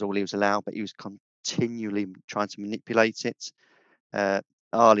 And that was all he was allowed, but he was continually trying to manipulate it.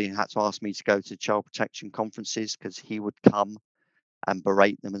 Arlene had to ask me to go to child protection conferences because he would come and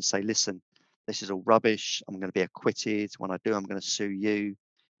berate them and say, listen, this is all rubbish. I'm going to be acquitted. When I do, I'm going to sue you.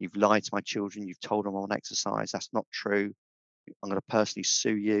 You've lied to my children. You've told them on exercise. That's not true. I'm going to personally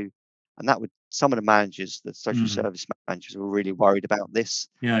sue you. And that would, some of the managers, the social Mm-hmm. service managers, were really worried about this.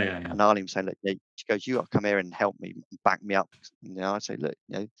 Yeah. And Arlene was saying, look, she goes, you got to come here and help me, back me up. I'd say, look,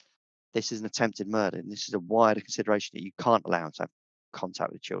 this is an attempted murder, and this is a wider consideration that you can't allow to have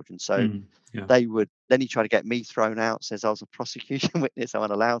contact with children. So Mm-hmm. Yeah. then he tried to get me thrown out, says I was a prosecution witness, I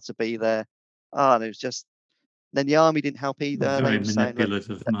wasn't allowed to be there. And it was just, then the army didn't help A either. They very were saying, look,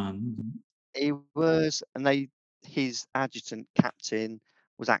 manipulative man. he was, and his adjutant captain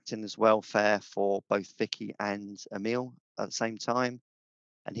was acting as welfare for both Vicky and Emile at the same time.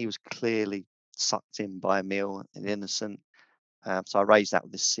 And he was clearly sucked in by Emile and innocent. So I raised that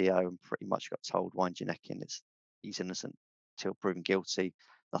with the CO and pretty much got told, wind your neck in. He's innocent till proven guilty.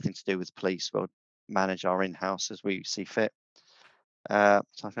 Nothing to do with the police. We'll manage our in-house as we see fit. So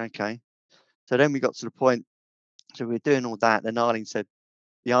I think, okay. So then we got to the point, so we were doing all that. Then Arlene said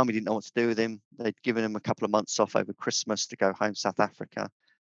the army didn't know what to do with him. They'd given him a couple of months off over Christmas to go home to South Africa.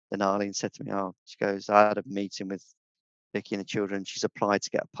 Then Arlene said to me, oh, she goes, I had a meeting with Vicky and the children. She's applied to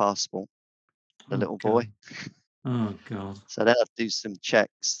get a passport, the Oh little God. boy. Oh God. So then I do some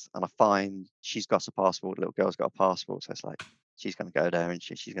checks and I find she's got a passport, the little girl's got a passport. So it's like, she's going to go there and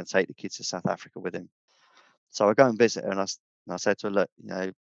she's going to take the kids to South Africa with him. So I go and visit her and I said to her, look,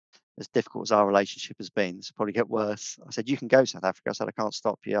 as difficult as our relationship has been, this will probably get worse. I said, you can go to South Africa. I said, I can't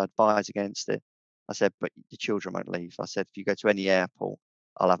stop you. I advise against it. I said, but the children won't leave. I said, if you go to any airport,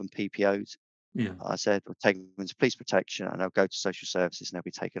 I'll have them PPO'd. Yeah. I said, we'll take them into police protection and they'll go to social services and they'll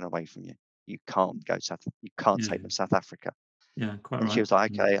be taken away from you. You can't take them to South Africa. Yeah. Quite And she right. was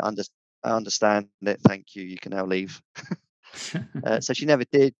like, okay, I understand it. Thank you. You can now leave. So she never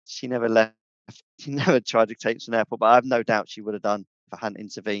did. She never left. She never tried to take us to an airport, but I have no doubt she would have done if I hadn't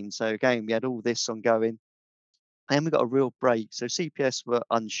intervened. So again, we had all this ongoing. And we got a real break. So CPS were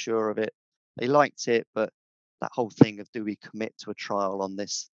unsure of it. They liked it, but that whole thing of do we commit to a trial on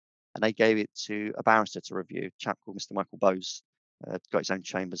this? And they gave it to a barrister to review, a chap called Mr. Michael Bowes. Got his own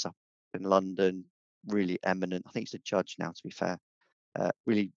chambers up in London, really eminent. I think he's a judge now, to be fair.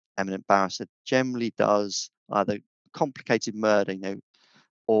 Really eminent barrister. Generally does either complicated murder,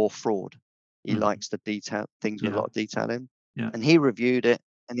 or fraud. He Mm-hmm. likes to detail things with a Yeah. lot of detail in. Yeah. And he reviewed it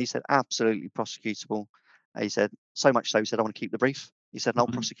and he said, absolutely prosecutable. He said, so much so, he said, I want to keep the brief. He said, and I'll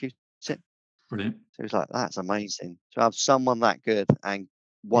Right. prosecute it. Brilliant. So he was like, that's amazing. To have someone that good and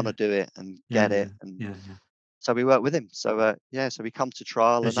want Yeah. to do it and Yeah. get Yeah. it. And Yeah. so we worked with him. So, so we come to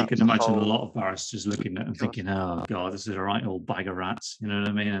trial As and you that can was a imagine, a whole, lot of barristers looking at it and God. thinking, "Oh God, this is a right old bag of rats." You know what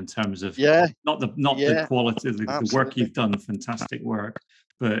I mean? In terms of Yeah, not the yeah, quality, the work absolutely. you've done, fantastic work,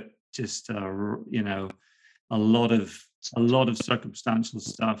 but just a lot of circumstantial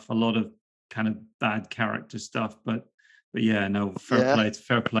stuff, a lot of kind of bad character stuff. But yeah, no, Yeah.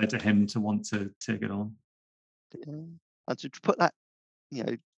 fair play to him to want to take it on. Yeah. And to put that, you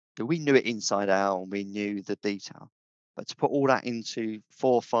know, we knew it inside out and we knew the detail. But to put all that into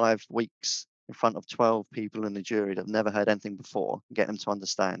 4 or 5 weeks in front of 12 people in the jury that have never heard anything before and get them to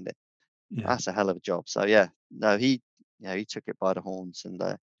understand it, Yeah. that's a hell of a job. So yeah, no, he took it by the horns and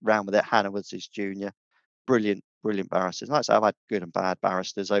ran with it. Hannah was his junior. Brilliant, brilliant barristers. And like I say, I've had good and bad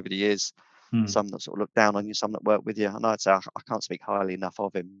barristers over the years. Mm. Some that sort of look down on you, some that work with you. And I'd say I can't speak highly enough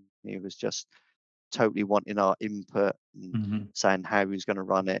of him. He was just totally wanting our input and Hmm. saying how he was going to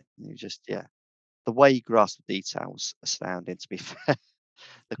run it. And he was just, yeah, the way he grasped the detail was astounding, to be fair.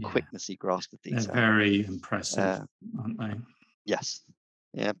 The Yeah, quickness he grasped the they're detail. very impressive, Uh, aren't they? yes.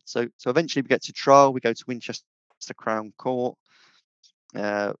 Yeah. So eventually we get to trial. We go to Winchester Crown Court.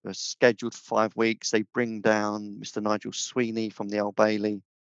 We're scheduled for 5 weeks. They bring down Mr. Nigel Sweeney from the Old Bailey.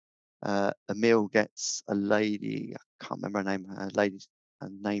 Emile gets a lady, I can't remember her name. Her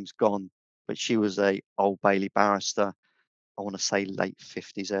name's gone, but she was a Old Bailey barrister. I want to say late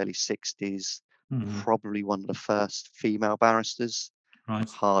 50s, early 60s. Hmm. Probably one of the first female barristers. Right.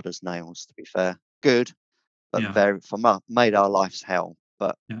 Hard as nails, to be fair. Good, but Yeah. made our lives hell.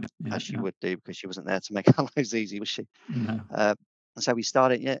 But Yeah. Yeah. as she Yeah. would do, because she wasn't there to make our lives easy, was she? No. Uh, and so we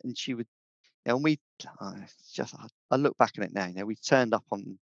started, yeah, and she would, and we, it's just, I look back on it now, we turned up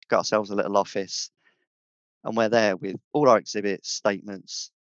on got ourselves a little office, and we're there with all our exhibits,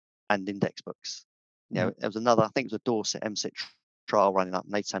 statements, and index books. Mm. There was another, I think it was a Dorset MSIT trial running up,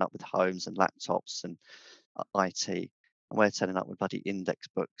 and they turn up with homes and laptops and IT, and we're turning up with bloody index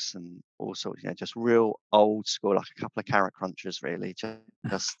books and all sorts. Just real old school, like a couple of carrot crunchers, really.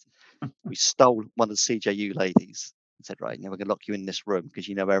 Just we stole one of the CJU ladies and said, right, we're gonna lock you in this room because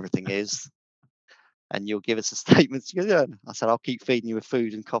you know where everything is, and you'll give us a statement. She goes, yeah. I said, I'll keep feeding you with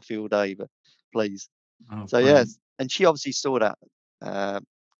food and coffee all day, but please. Oh, So brilliant. yes, and she obviously saw that.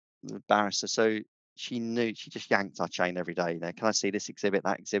 The barrister. So she knew, she just yanked our chain every day. Can I see this exhibit,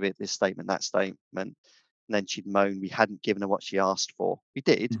 this statement, that statement? And then she'd moan we hadn't given her what she asked for. We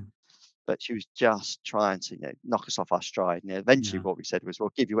did, Yeah. but she was just trying to knock us off our stride. Eventually, Yeah. what we said was, "We'll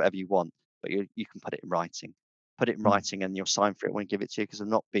give you whatever you want, but you can put it in writing. Put it in Mm. writing, and you'll sign for it when we give it to you. Because I'm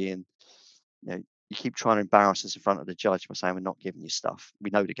not being, you keep trying to embarrass us in front of the judge by saying we're not giving you stuff. We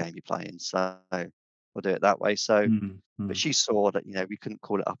know the game you're playing, so we'll do it that way." So Mm. but Mm. she saw that, we couldn't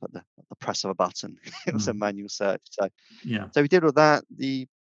call it up at the press of a button. It was a Mm. manual search. So Yeah. so we did all that. The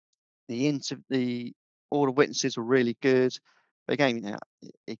all the witnesses were really good. But again,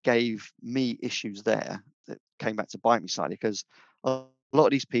 it gave me issues there that came back to bite me slightly because a lot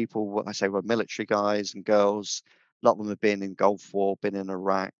of these people, what I say, were military guys and girls. A lot of them have been in Gulf War, been in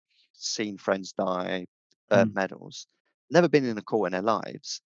Iraq, seen friends die, earned Mm. medals, never been in a court in their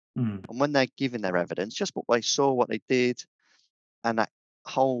lives. Mm. And when they're giving their evidence, just what they saw, what they did, and that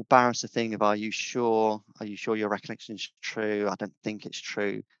whole barrister thing of, are you sure? Are you sure your recollection is true? I don't think it's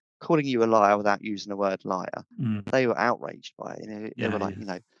true. Calling you a liar without using the word liar. Mm. They were outraged by it. They Yeah. were like,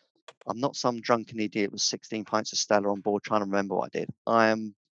 Yeah. I'm not some drunken idiot with 16 pints of Stella on board trying to remember what I did. I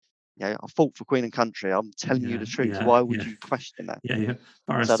am, I fought for Queen and Country. I'm telling you Yeah. the truth. Yeah. Why would Yeah. you question that? Yeah.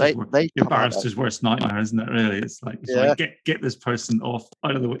 Yeah. So they Your come out there. barrister's worst nightmare, isn't it? Really, it's Yeah, like get this person off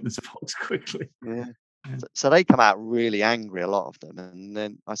out of the witness box quickly. yeah. Yeah. So they come out really angry, a lot of them. And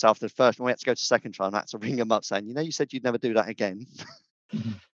then I said after the first one, we had to go to second trial, and I had to ring them up saying, you said you'd never do that again.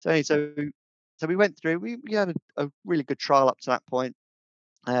 Mhm. So anyway, so we went through. We had a really good trial up to that point,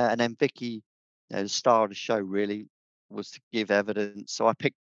 and then Vicky, the star of the show, really was to give evidence. So I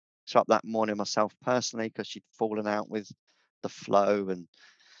picked her up that morning myself personally because she'd fallen out with the flow and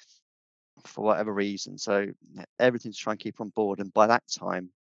for whatever reason. So everything to try and keep her on board. And by that time,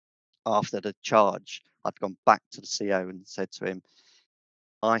 after the charge, I'd gone back to the CO and said to him,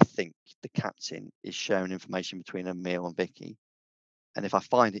 I think the captain is sharing information between Emile and Vicky. And if I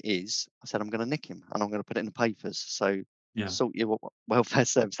find it is, I said, I'm going to nick him and I'm going to put it in the papers. So Yeah. sort your welfare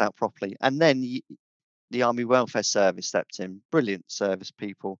service out properly. And then the Army Welfare Service stepped in, brilliant service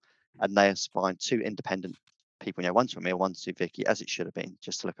people, and they assigned two independent people, one to Emile, one to Vicky, as it should have been,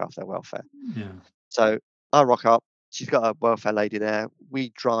 just to look after their welfare. Yeah. So I rock up. She's got a welfare lady there. We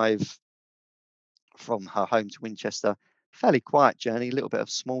drive from her home to Winchester. Fairly quiet journey, a little bit of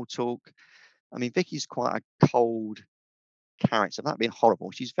small talk. I mean, Vicky's quite a cold character. That being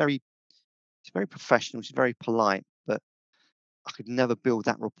horrible, she's very professional. She's very polite, but I could never build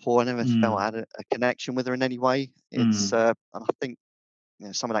that rapport. I never felt I Mm. had a connection with her in any way. It's Mm. and I think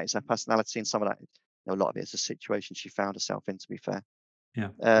some of that is her personality, and some of that, a lot of it is the situation she found herself in. To be fair,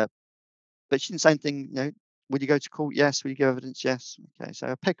 Yeah. uh, but she didn't say anything. Would you go to court? Yes. Will you give evidence? Yes. Okay. So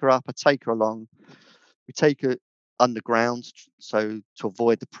I pick her up. I take her along. We take her underground, so to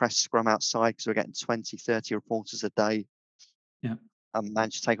avoid the press scrum outside because we're getting 20, 30 reporters a day. Yeah. I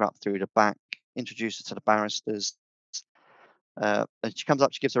managed to take her up through the back, introduce her to the barristers. And she comes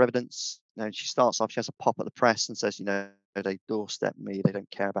up, she gives her evidence. She starts off, she has a pop at the press and says, they doorstep me, they don't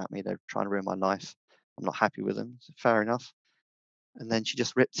care about me, they're trying to ruin my life. I'm not happy with them. So fair enough. And then she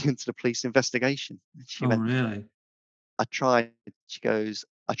just ripped into the police investigation. And she Oh, went, really? she goes,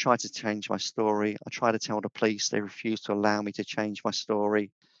 I tried to change my story. I tried to tell the police, they refused to allow me to change my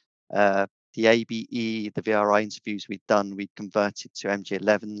story. Uh, the ABE, the VRI interviews we'd converted to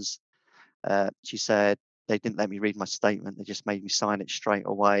MG11s. She said they didn't let me read my statement. They just made me sign it straight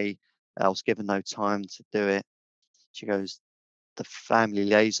away. I was given no time to do it. She goes, the family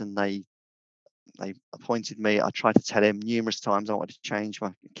liaison, they appointed me. I tried to tell him numerous times I wanted to change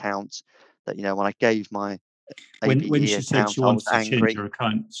my account. That when I gave my When ABE she said account, she I was wanted to change angry. her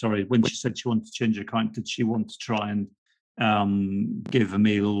account, sorry, when she said she wanted to change her account, did she want to try and give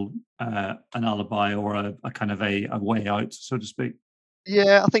Emile an alibi or a kind of a way out, so to speak?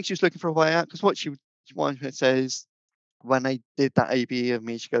 Yeah, I think she was looking for a way out because what she says when they did that ABE of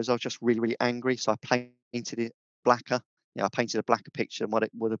me, she goes, I was just really, really angry. So I painted it blacker. I painted a blacker picture than what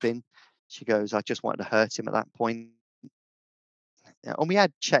it would have been. She goes, I just wanted to hurt him at that point. And we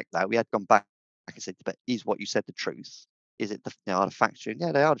had checked that. We had gone back and said, but is what you said the truth? is it are the facts true?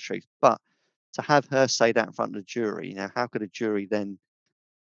 Yeah, they are the truth. But to have her say that in front of the jury, how could a jury then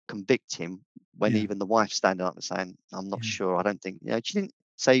convict him when Yeah. even the wife's standing up and saying, "I'm not Yeah. sure. I don't think." She didn't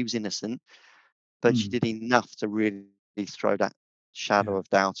say he was innocent, but she Mm. did enough to really throw that shadow Yeah. of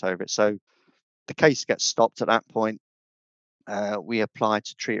doubt over it. So the case gets stopped at that point. We applied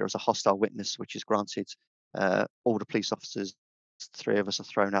to treat her as a hostile witness, which is granted. All the police officers, three of us, are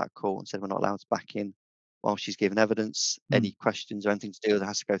thrown out of court and said we're not allowed back in while she's giving evidence. Mm. Any questions or anything to do with it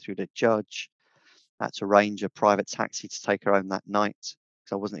has to go through the judge. I had to arrange a private taxi to take her home that night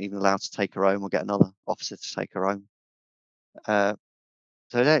because I wasn't even allowed to take her home or get another officer to take her home. Uh,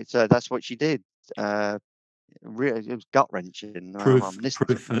 so that's what she did. Really, it was gut wrenching. I'm listening to it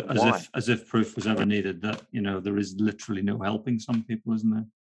Proof, thinking, why? as if proof was ever needed that, there is literally no helping some people, isn't there?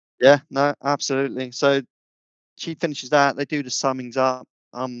 Yeah, no, absolutely. So she finishes that. They do the summings up.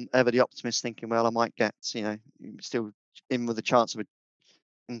 I'm ever the optimist, thinking, well, I might get, still in with a chance of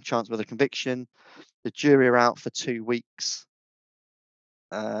chance with a conviction. The jury are out for 2 weeks.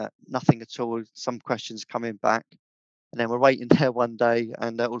 Nothing at all. Some questions coming back, and then we're waiting there one day,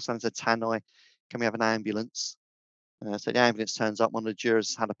 and all of a sudden said, "Tannoy, can we have an ambulance?" So the ambulance turns up. One of the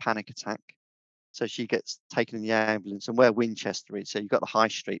jurors had a panic attack, so she gets taken in the ambulance. And where Winchester is, so you've got the high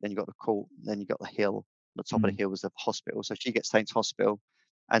street, then you've got the court, and then you've got the hill. The top of the Mm. hill was the hospital. So she gets taken to hospital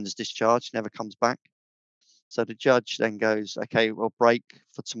and is discharged, never comes back. So the judge then goes, "Okay, we'll break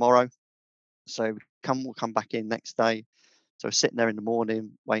for tomorrow. So we'll come back in next day." So we're sitting there in the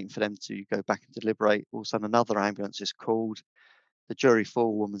morning, waiting for them to go back and deliberate. All of a sudden, another ambulance is called. The jury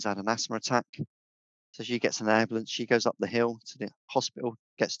full woman's had an asthma attack. So she gets an ambulance. She goes up the hill to the hospital,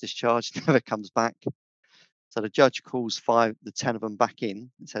 gets discharged, never comes back. So the judge calls the 10 of them back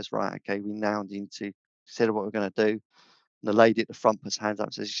in and says, "Right, okay, we now need to consider what we're going to do." And the lady at the front puts her hands up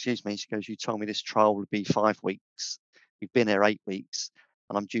and says, "Excuse me." She goes, "You told me this trial would be 5 weeks. We've been here 8 weeks,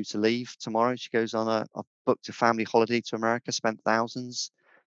 and I'm due to leave tomorrow." She goes, "I've booked a family holiday to America, spent thousands.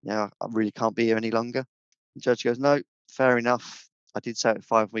 I really can't be here any longer." The judge goes, "No, fair enough. I did say it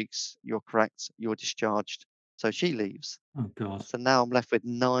 5 weeks. You're correct. You're discharged." So she leaves. Oh God. So now I'm left with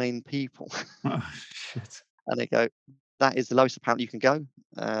 9 people. Oh shit. And they go, "That is the lowest apparently you can go."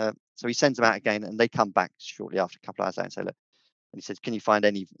 So he sends them out again, and they come back shortly after, a couple of hours later, and say, "Look," and he says, "Can you find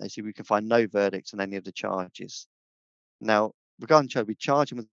any?" They say, "We can find no verdicts on any of the charges." Now, regarding Joe, we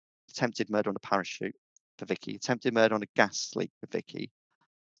charge him with attempted murder on a parachute for Vicky, attempted murder on a gas leak for Vicky.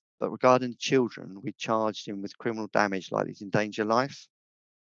 But regarding children, we charged him with criminal damage, like he's in danger of life.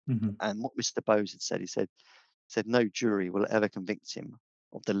 Hmm. And what Mr. Bowes had said, he said no jury will ever convict him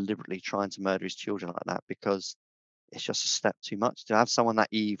of deliberately trying to murder his children like that, because it's just a step too much to have someone that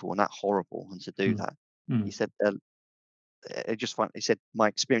evil and that horrible and to do Mm. that. He Mm. said he said, "My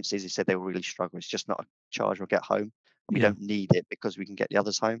experience is," he said, "they will really struggle. It's just not a charge we'll get home, and we Yeah. don't need it because we can get the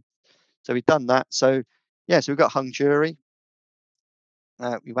others home." So we've done that. So yeah, so we got hung jury.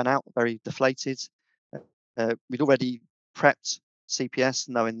 We went out very deflated. We'd already prepped CPS,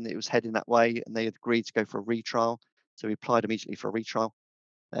 knowing it was heading that way, and they had agreed to go for a retrial. So we applied immediately for a retrial.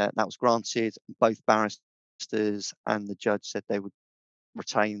 That was granted. Both barristers and the judge said they would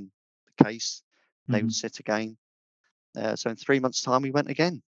retain the case. They would Hmm. sit again. So in 3 months' time, we went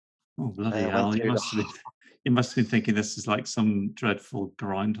again. Oh bloody Went hell! through the. You must have been thinking this is like some dreadful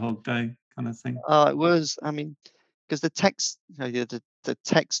Groundhog Day kind of thing. It was. I mean, because the text, the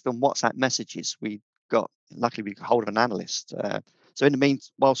text and WhatsApp messages we got. Luckily, we got hold of an analyst. So in the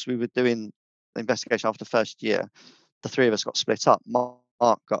whilst we were doing the investigation after the first year, the three of us got split up.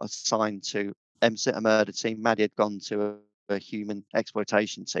 Mark got assigned to MSIT, a murder team. Maddie had gone to a human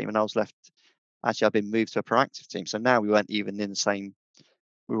exploitation team, and I was left. Actually, I've been moved to a proactive team. So now we weren't even in the same.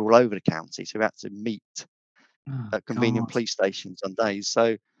 We were all over the county, so we had to meet Oh at convenient God. police stations on days.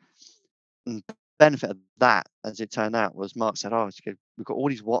 So the benefit of that, as it turned out, was Mark said, "Oh, it's good. We've got all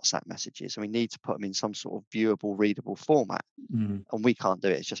these WhatsApp messages, and we need to put them in some sort of viewable, readable format, Mm. and we can't do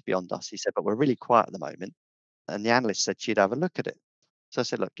it. It's just beyond us." He said, "But we're really quiet at the moment." And the analyst said she'd have a look at it. So I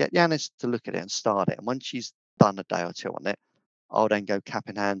said, "Look, get the analyst to look at it and start it. And once she's done a day or two on it, I'll then go cap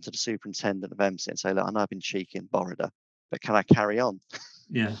in hand to the superintendent of MC and say, 'Look, I know I've been cheeky and borrowed her, but can I carry on?'"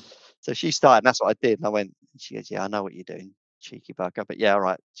 Yeah. So she started, and that's what I did. And I went, and she goes, "Yeah, I know what you're doing, cheeky bugger. But yeah, all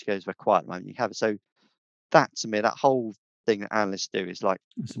right." She goes, "We're quiet at the moment. You have it." So that to me, that whole thing that analysts do is like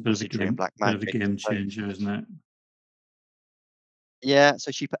It's a wizardry and black bit of a magic. game So changer, isn't it? yeah,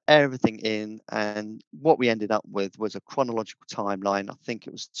 so she put everything in, and what we ended up with was a chronological timeline. I think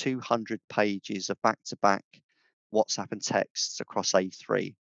it was 200 pages of back-to-back WhatsApp and texts across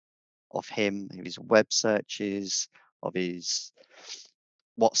A3 of him, of his web searches, of his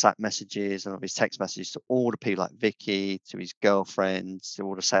WhatsApp messages and of his text messages to all the people like Vicky, to his girlfriends, to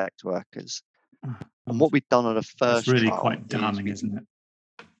all the sex workers. Oh, And God. what we'd done on the That's first really trial quite is damning, isn't it?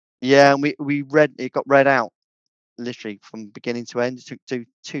 and we read it, got read out literally from beginning to end. It took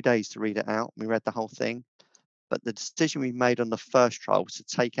 2 days to read it out. We read the whole thing. But the decision we made on the first trial was to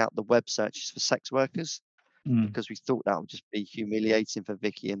take out the web searches for sex workers Mm, because we thought that would just be humiliating for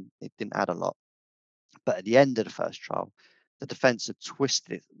Vicky and it didn't add a lot. But at the end of the first trial, the defense had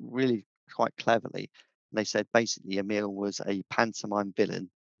twisted it really quite cleverly. And they said basically Emile was a pantomime villain,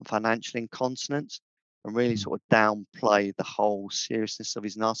 financial incontinent, and really mm, sort of downplay the whole seriousness of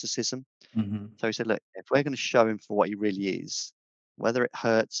his narcissism. mhm. So he said, look, if we're going to show him for what he really is, whether it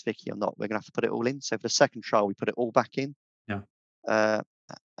hurts Vicky or not, we're going to have to put it all in. So for the second trial, we put it all back in. Yeah. Uh,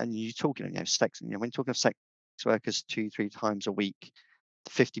 and you're talking, sex, when you're talking of sex workers 2, 3 times a week,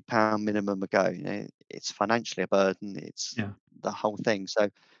 the £50 minimum a go, it's financially a burden. It's Yeah. the whole thing. So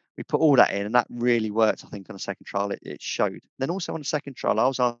we put all that in, and that really worked. I think on the second trial, it showed. Then also on the second trial, I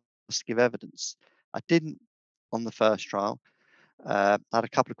was asked to give evidence. I didn't on the first trial. I had a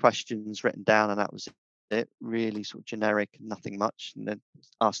couple of questions written down, and that was it. Really sort of generic, nothing much, and then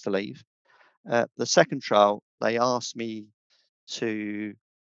asked to leave. The second trial, they asked me to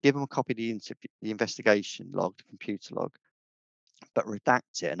give them a copy of the investigation log, the computer log, but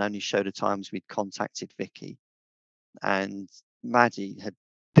redact it and only show the times we'd contacted Vicky. And Maddie had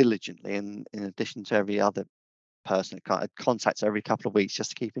diligently, in addition to every other person, had contacted every couple of weeks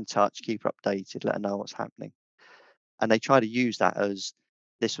just to keep in touch, keep her updated, let her know what's happening. And they try to use that as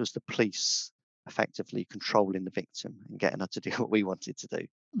this was the police effectively controlling the victim and getting her to do what we wanted to do.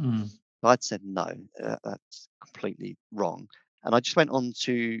 Mm, I'd said no, that's completely wrong. And I just went on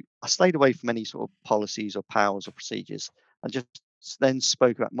to, I stayed away from any sort of policies or powers or procedures and just then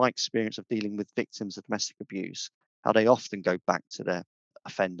spoke about my experience of dealing with victims of domestic abuse, how they often go back to their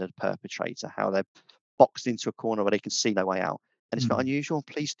offender, perpetrator, how they're boxed into a corner where they can see no way out. And it's not mm. unusual.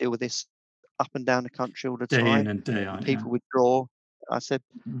 Police deal with this up and down the country all the Day in time, and day and out, yeah. people withdraw. I said,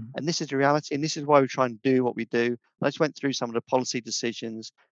 Mm, and this is the reality, and this is why we try and do what we do. And I just went through some of the policy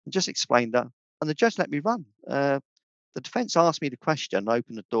decisions and just explained that. And the judge let me run. The defence asked me the question, and I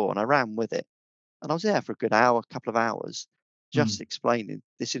opened the door, and I ran with it. And I was there for a good hour, a couple of hours, just mm. explaining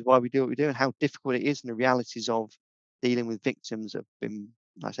this is why we do what we do and how difficult it is, and the realities of dealing with victims that have been,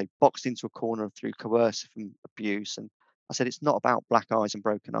 like I say, boxed into a corner through coercive and abuse. And I said it's not about black eyes and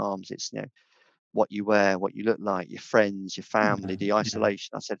broken arms. It's what you wear, what you look like, your friends, your family, Yeah, the yeah.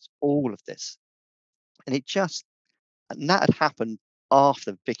 isolation. I said it's all of this, and and that had happened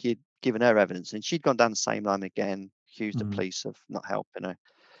after Vicky had given her evidence, and she'd gone down the same line again, accused the Mm, police of not helping her.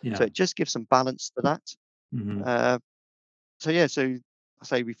 So yeah. it just gives some balance to that. Mhm, Uh, so I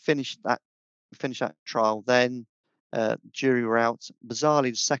say we finished that trial. Then jury were out.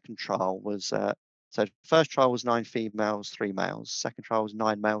 Bizarrely, the second trial was so the first trial was 9 females, 3 males. Second trial was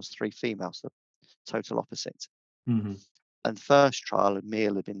 9 males, 3 females. The total opposite. mhm. And first trial,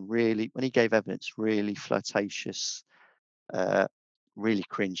 Emile had been really, when he gave evidence, really flirtatious, uh, really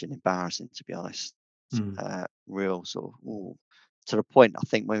cringe and embarrassing, to be honest. Mm. Real sort of, ooh, to the point, I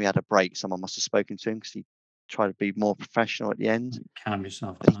think when we had a break, someone must have spoken to him because he tried to be more professional at the end, Like, calm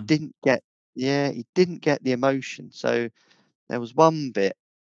yourself but he down. didn't get, he didn't get the emotion. So there was one bit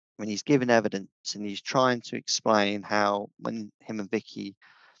when he's giving evidence and he's trying to explain how when him and Vicky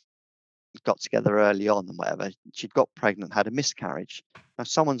got together early on and whatever, she'd got pregnant, had a miscarriage. Now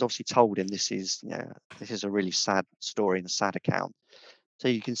someone's obviously told him this is a really sad story and a sad account. So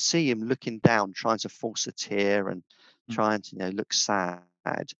you can see him looking down, trying to force a tear and Mm, trying to, look sad.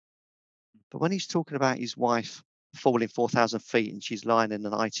 But when he's talking about his wife falling 4,000 feet and she's lying in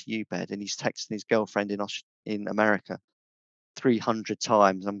an ITU bed and he's texting his girlfriend in America 300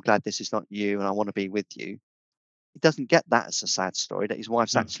 times, I'm glad this is not you and I want to be with you. He doesn't get that as a sad story that his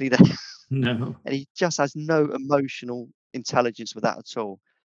wife's no. actually there. No. And he just has no emotional intelligence with that at all.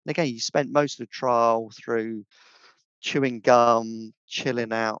 And again, he spent most of the trial through chewing gum,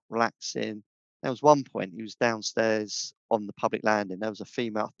 chilling out, relaxing. There was one point he was downstairs on the public landing. There was a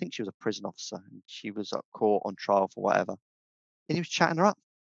female, I think she was a prison officer, and she was at court on trial for whatever. And he was chatting her up.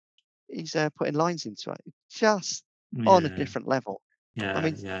 He's putting lines into it, just on a Yeah. different level. I Yeah,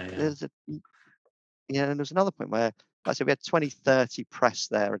 mean, yeah, yeah. there's a and there was another point where, like I said, we had 20, 30 press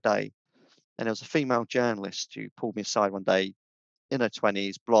there a day, and there was a female journalist who pulled me aside one day in her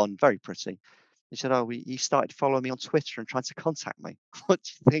 20s, blonde, very pretty. He said, "Oh, he started following me on Twitter and trying to contact me. What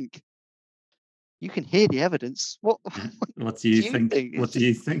do you think? You can hear the evidence. What Yeah. what What do you do you think? think? What It's do just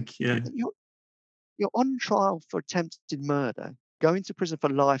you think? Yeah. you're on trial for attempted murder. going to prison for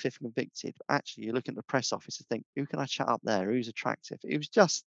life if convicted. But actually, you look at the press office and think, who can I chat up there? Who's attractive? It was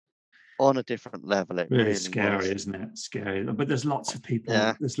just on a different level. It Really really scary, was. isn't it? Scary. But there's lots of people.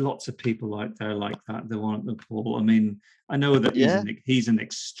 Yeah. There's lots of people out there like that. They want the Paul. I mean, I know that Yeah. he's an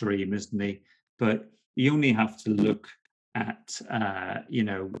extreme, isn't he? But you only have to look at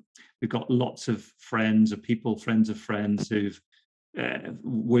we've got lots of friends of people, friends of friends who've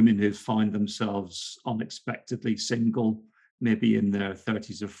women who find themselves unexpectedly single, maybe in their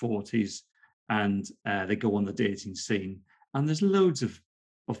 30s or 40s, and they go on the dating scene. And there's loads of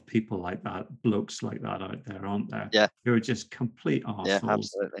people like that, blokes like that out there, aren't there? Yeah. Who are just complete Yeah. arseholes,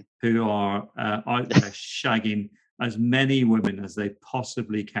 Absolutely. who are out there shagging as many women as they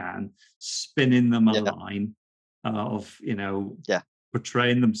possibly can, spinning them a Yeah. line of, Yeah.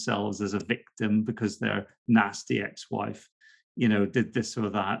 portraying themselves as a victim because their nasty ex-wife, did this or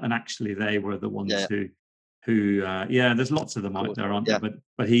that, and actually they were the ones Yeah. who yeah, there's lots of them out Cool. there, aren't there? Yeah.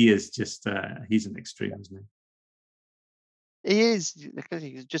 But he is just he's an extreme, isn't He is, because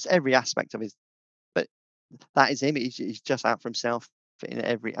he's just every aspect of his. But that is him. He's just out for himself in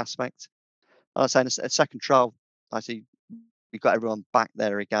every aspect. I was saying a second trial. I see we got everyone back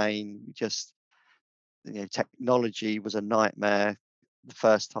there again. We just, technology was a nightmare the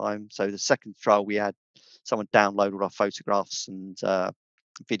first time. So the second trial, we had someone download all our photographs and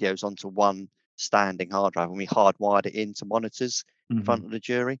videos onto one standing hard drive, and we hardwired it into monitors he? in front of the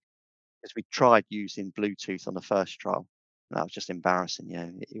jury. Because we tried using Bluetooth on the first trial, and that was just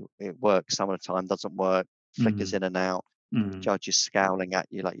embarrassing. It works some of the time, doesn't work, flickers Hmm. in and out. Hmm. Judge is scowling at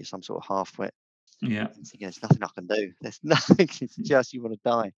you like you're some sort of half-wit. Yeah, And thinking, there's nothing I can do. There's nothing. It's just you want to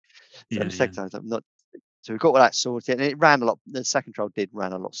die. So yeah, the yeah. second time, I'm not. So we got all that sorted, and it ran a lot. The second trial did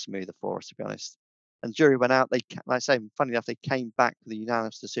run a lot smoother for us, to be honest. And the jury went out. Like I say, funny enough, they came back with a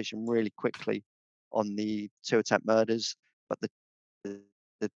unanimous decision really quickly on the 2 attempt murders, but the,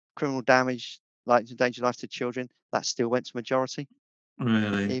 the criminal damage, like endangered life to children, that still went to majority,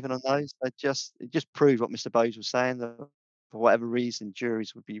 Really. even on those. It just proved what Mr. Bowes was saying, that for whatever reason,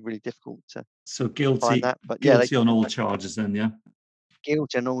 juries would be really difficult to So find guilty, that. But yeah, they guilty on all charges, then, yeah.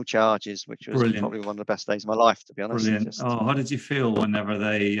 guilty on all charges, which was Brilliant, probably one of the best days of my life, to be honest. brilliant. Oh, how did you feel whenever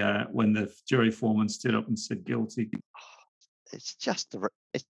when the jury foreman stood up and said guilty? It's just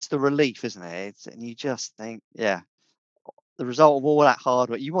it's the relief, isn't it? And you just think, yeah, the result of all that hard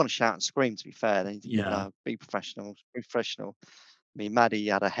work. You want to shout and scream, to be fair. Then you think, Yeah. no, be professional, be professional. I mean, Maddie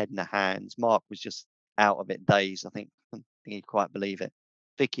had her head in her hands. Mark was just out of it, dazed. I don't think he'd quite believe it.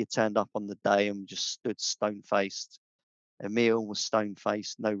 Vicky had turned up on the day and just stood stone faced. Emile was stone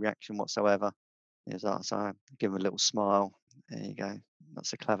faced, no reaction whatsoever. He was like, so I give him a little smile. There you go. Not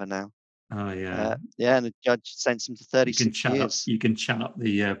so clever now. Oh, yeah. Yeah, and the judge sentenced him to You can 36 chat up. years. You can chat up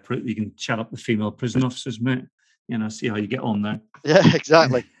you can chat up the female prison officers, mate. See how you get on there. Yeah,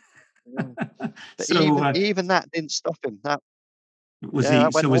 exactly. Yeah. But So even that didn't stop him. was Yeah, he?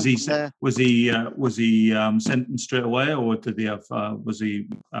 that So went was on he? from there. Was he sentenced straight away, or did he have? Was he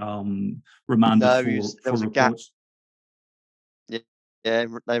remanded No, there for was a gap. reports? Yeah, yeah,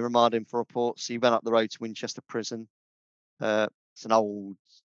 they remanded him for reports. He went up the road to Winchester Prison. It's an old,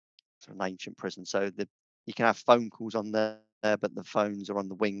 sort of an ancient prison, so you can have phone calls on there, but the phones are on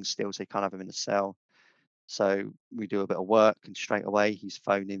the wings still, so you can't have him in a cell. So we do a bit of work, and straight away he's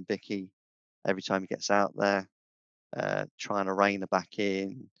phoning Vicky every time he gets out there, trying to rein her back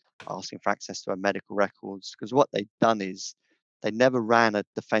in, asking for access to her medical records. Because what they'd done is they never ran a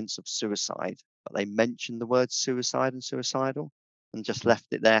defense of suicide, but they mentioned the word suicide and suicidal and just left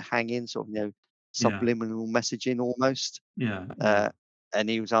it there hanging, sort of, Yeah, subliminal messaging almost. yeah, yeah. Uh, and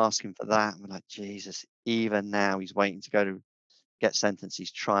he was asking for that. And we're like, Jesus, even now he's waiting to go to get sentenced.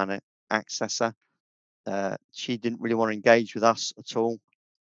 He's trying to access her. She didn't really want to engage with us at all.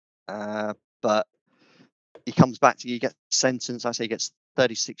 But he comes back to you, get sentenced. I say he gets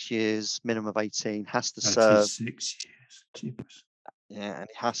 36 years, minimum of 18, has to serve. 36 years. Jeepers. Yeah, and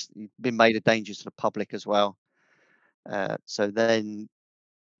he's been made a danger to the public as well. So then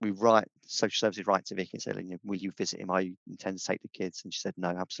social services write to Vicky and say, will you visit him? I intend to take the kids. And she said, no,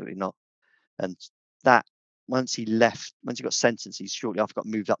 absolutely not. And that once he got sentenced, he shortly after got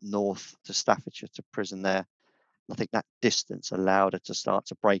moved up north to Staffordshire to prison there. I think that distance allowed her to start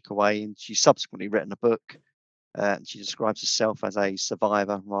to break away. And she's subsequently written a book. And she describes herself as a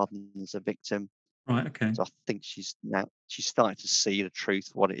survivor rather than as a victim. Right. Okay. So I think she's starting to see the truth,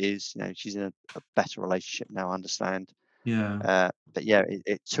 what it is. She's in a better relationship now, I understand. Yeah. But yeah,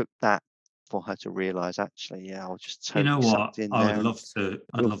 it took that for her to realise, actually, yeah, I was just You know totally what? sucked in I would there and love to.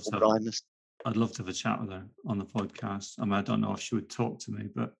 willful blindness. I'd love to have a chat with her on the podcast. I mean, I don't know if she would talk to me,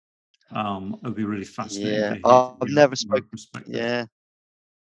 but It would be really fascinating Yeah. to hear I've never your spoke. perspective. Yeah.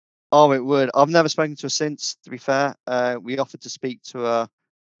 Oh, it would. I've never spoken to her since, to be fair. We offered to speak to her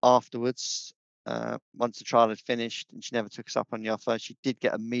afterwards, once the trial had finished, and she never took us up on the offer. She did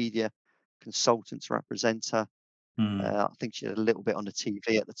get a media consultant to represent her. Mm, I think she had a little bit on the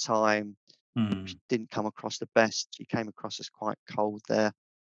TV at the time. She mm, didn't come across the best. She came across as quite cold there.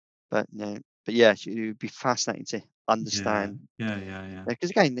 But no, but yeah, it would be fascinating to yeah, understand. yeah, yeah, yeah. Because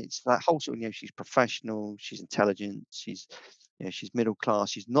again, it's that whole sort of, she's professional, she's intelligent, she's middle class.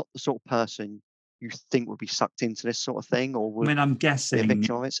 She's not the sort of person you think would be sucked into this sort of thing or I would mean, be a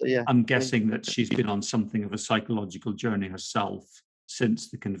victim of it. So yeah, I'm really, guessing that she's been on something of a psychological journey herself since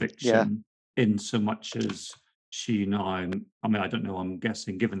the yeah, conviction, in so much as she now, I mean, I don't know, I'm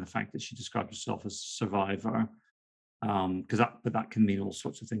guessing, given the fact that she described herself as a survivor, because that can mean all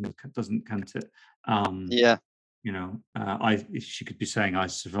sorts of things, doesn't, can't it? Um, yeah, I she could be saying I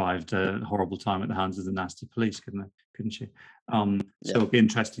survived a horrible time at the hands of the nasty police, couldn't she? So yeah, it'd be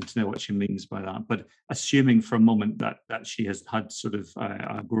interesting to know what she means by that. But assuming for a moment that she has had sort of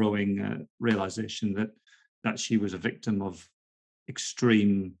a growing realization that she was a victim of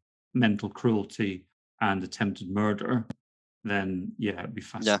extreme mental cruelty and attempted murder, then yeah, it'd be yeah.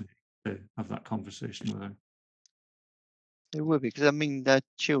 fascinating to have that conversation with her. It would be because I mean, their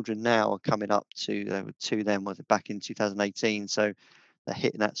children now are coming up to they were two then was it back in 2018, so they're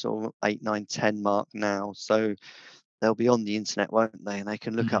hitting that sort of 8, 9, 10 mark now. So they'll be on the internet, won't they? And they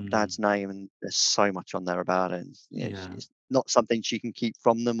can look up Mm, dad's name, and there's so much on there about it. And, yeah, it's not something she can keep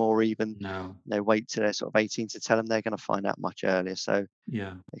from them, or even no, wait till they're sort of 18 to tell them. They're going to find out much earlier. So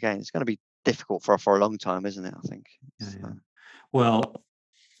yeah, again, it's going to be difficult for her for a long time, isn't it? I think. yeah, yeah. So, Well,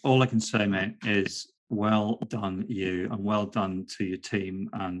 all I can say, mate, is well done you, and well done to your team,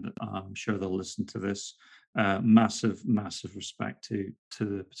 and I'm sure they'll listen to this. Massive, massive respect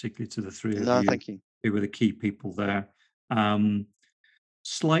particularly to the three of no, you thank you. who were the key people there. Um,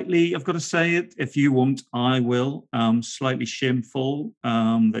 Slightly, I've got to say it, if you won't, I will. Slightly shameful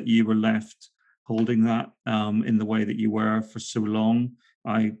that you were left holding that in the way that you were for so long.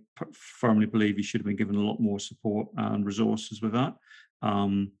 I firmly believe you should have been given a lot more support and resources with that.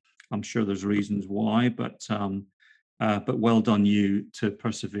 Um, I'm sure there's reasons why, but well done you to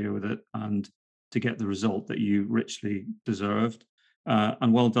persevere with it and to get the result that you richly deserved.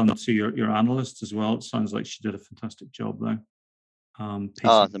 And well done to your analyst as well. It sounds like she did a fantastic job there, Oh, piecing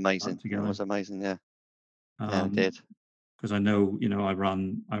it's that amazing. It together. was amazing. Yeah, yeah, it Um, did. because I know, I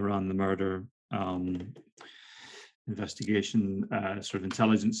ran the murder investigation sort of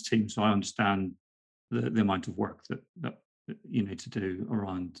intelligence team, so I understand the amount of work that you need to do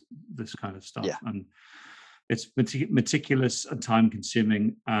around this kind of stuff, Yeah, and it's meticulous and time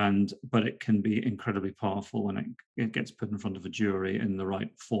consuming, and but it can be incredibly powerful when it gets put in front of a jury in the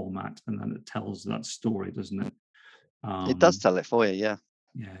right format, and then it tells that story, doesn't it? it does Um, tell it for you. Yeah,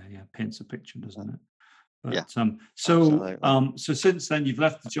 yeah, yeah, paints a picture, uh, doesn't it? yeah, But absolutely. so since then, you've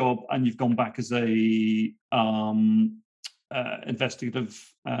left the job and you've gone back as a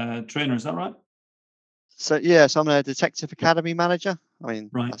investigative trainer. Is that right? So yeah, so I'm a detective academy manager. I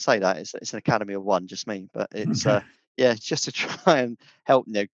mean, Right. I say that it's an academy of one, just me, but it's Okay. yeah, it's just to try and help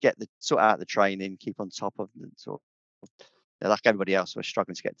get the sort out the training, keep on top of the sort like everybody else, we're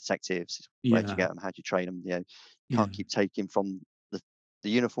struggling to get detectives. Where do you Yeah. get them? How do you train them? Yeah. Can't keep taking from the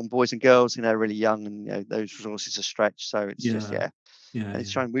uniform boys and girls, really young, and those resources are stretched. So it's just Yeah. yeah, Yeah. and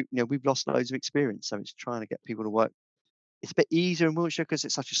it's Yeah. trying. We've lost loads of experience, so it's trying to get people to work. It's a bit easier in Wiltshire because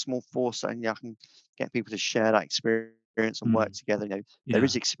it's such a small force, and I can get people to share that experience and work Mm, together. There yeah.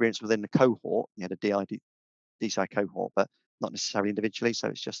 is experience within the cohort, the DCI cohort, but not necessarily individually. So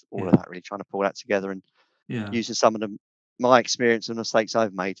it's just all of Yeah. that really trying to pull that together and Yeah. using some of my experience and mistakes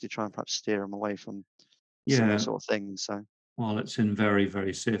I've made to try and perhaps steer them away from similar Yeah. sort of things. So Well, it's in very,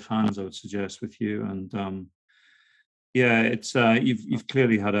 very safe hands, I would suggest, with you. And yeah, it's you've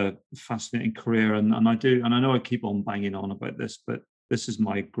clearly had a fascinating career, and I know I keep on banging on about this, but this is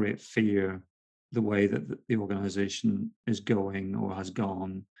my great fear: the way that the organisation is going or has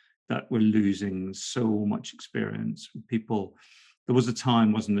gone, that we're losing so much experience. People, there was a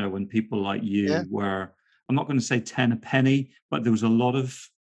time, wasn't there, when people like yeah, you were, I'm not going to say 10 a penny, but there was a lot of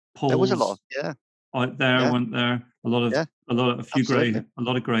there was a lot of polls out there, yeah, weren't there? yeah, A few absolutely. a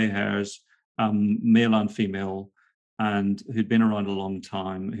lot of grey hairs, male and female, and who'd been around a long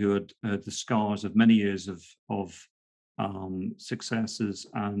time, who had the scars of many years of successes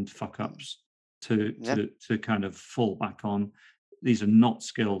and fuck Mm, ups yeah. to kind of fall back on. These are not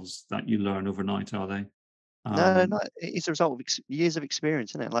skills that you learn overnight, are they? No, Um, no, it's a result of years of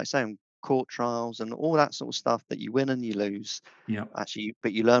experience, isn't it? Like I say, court trials and all that sort of stuff that you win and you lose. Yeah. Actually,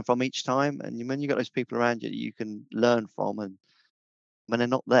 but you learn from each time, and when you got those people around you that you can learn from, and when they're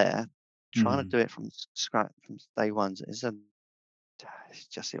not there, trying to Mm. do it from scratch from day one it's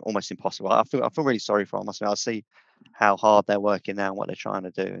just almost impossible. I feel really sorry for them. I see how hard they're working now and what they're trying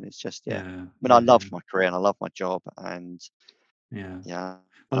to do, and it's just yeah. Yeah. I mean, I Yeah. love my career and I love my job, and Yeah. yeah,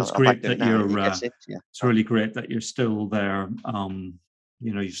 Well, it's I'm back great doing it that now, and you're. it gets into you. It's really great that you're still there.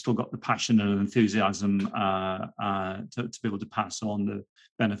 You've still got the passion and enthusiasm to be able to pass on the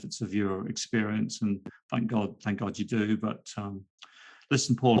benefits of your experience. And thank God you do. But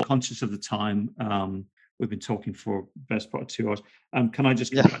listen, Paul, conscious of the time, we've been talking for the best part of 2 hours. Can I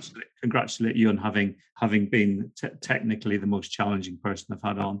just Yeah. congratulate you on having been technically the most challenging person I've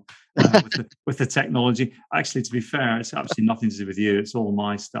had on with the technology? Actually, to be fair, it's absolutely nothing to do with you. It's all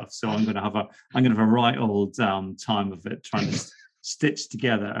my stuff. So I'm going to have a right old time of it trying to stitch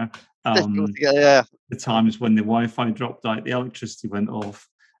together Yeah. the times when the Wi-Fi dropped out, the electricity went off.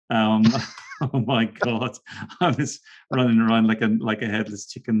 Oh my God, I was running around like a headless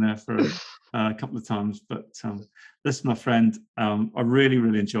chicken there for a couple of times. But listen, my friend, I really,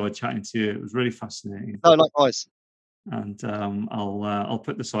 really enjoyed chatting to you. It was really fascinating. No, likewise. And I'll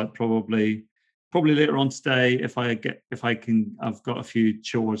put this out probably later on today if I can. I've got a few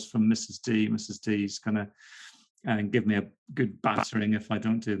chores from Mrs. D. Mrs. D's gonna and give me a good battering if I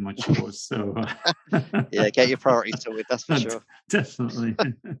don't do my chores. So yeah, get your priorities sorted. That's for sure. Definitely.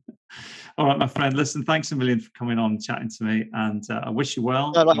 All right, my friend. Listen, thanks a million for coming on and chatting to me, and I wish you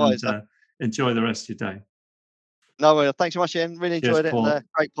well. No, likewise. And enjoy the rest of your day. No, thanks so much, Ian. Really Cheers, enjoyed it. Paul. And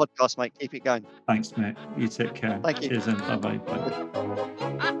great podcast, mate. Keep it going. Thanks, mate. You take care. Thank you. Cheers, and bye-bye. Bye.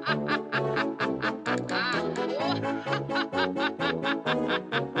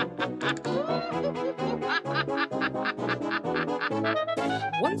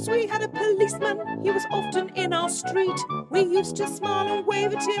 Once we had a policeman, he was often in our street. We used to smile and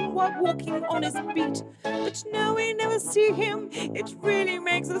wave at him while walking on his beat. But now we never see him, it really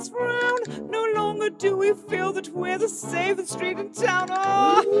makes us frown. No longer do we feel that we're the safest street in town.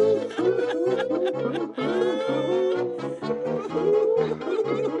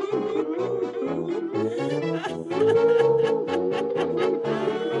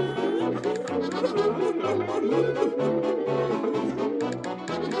 Oh.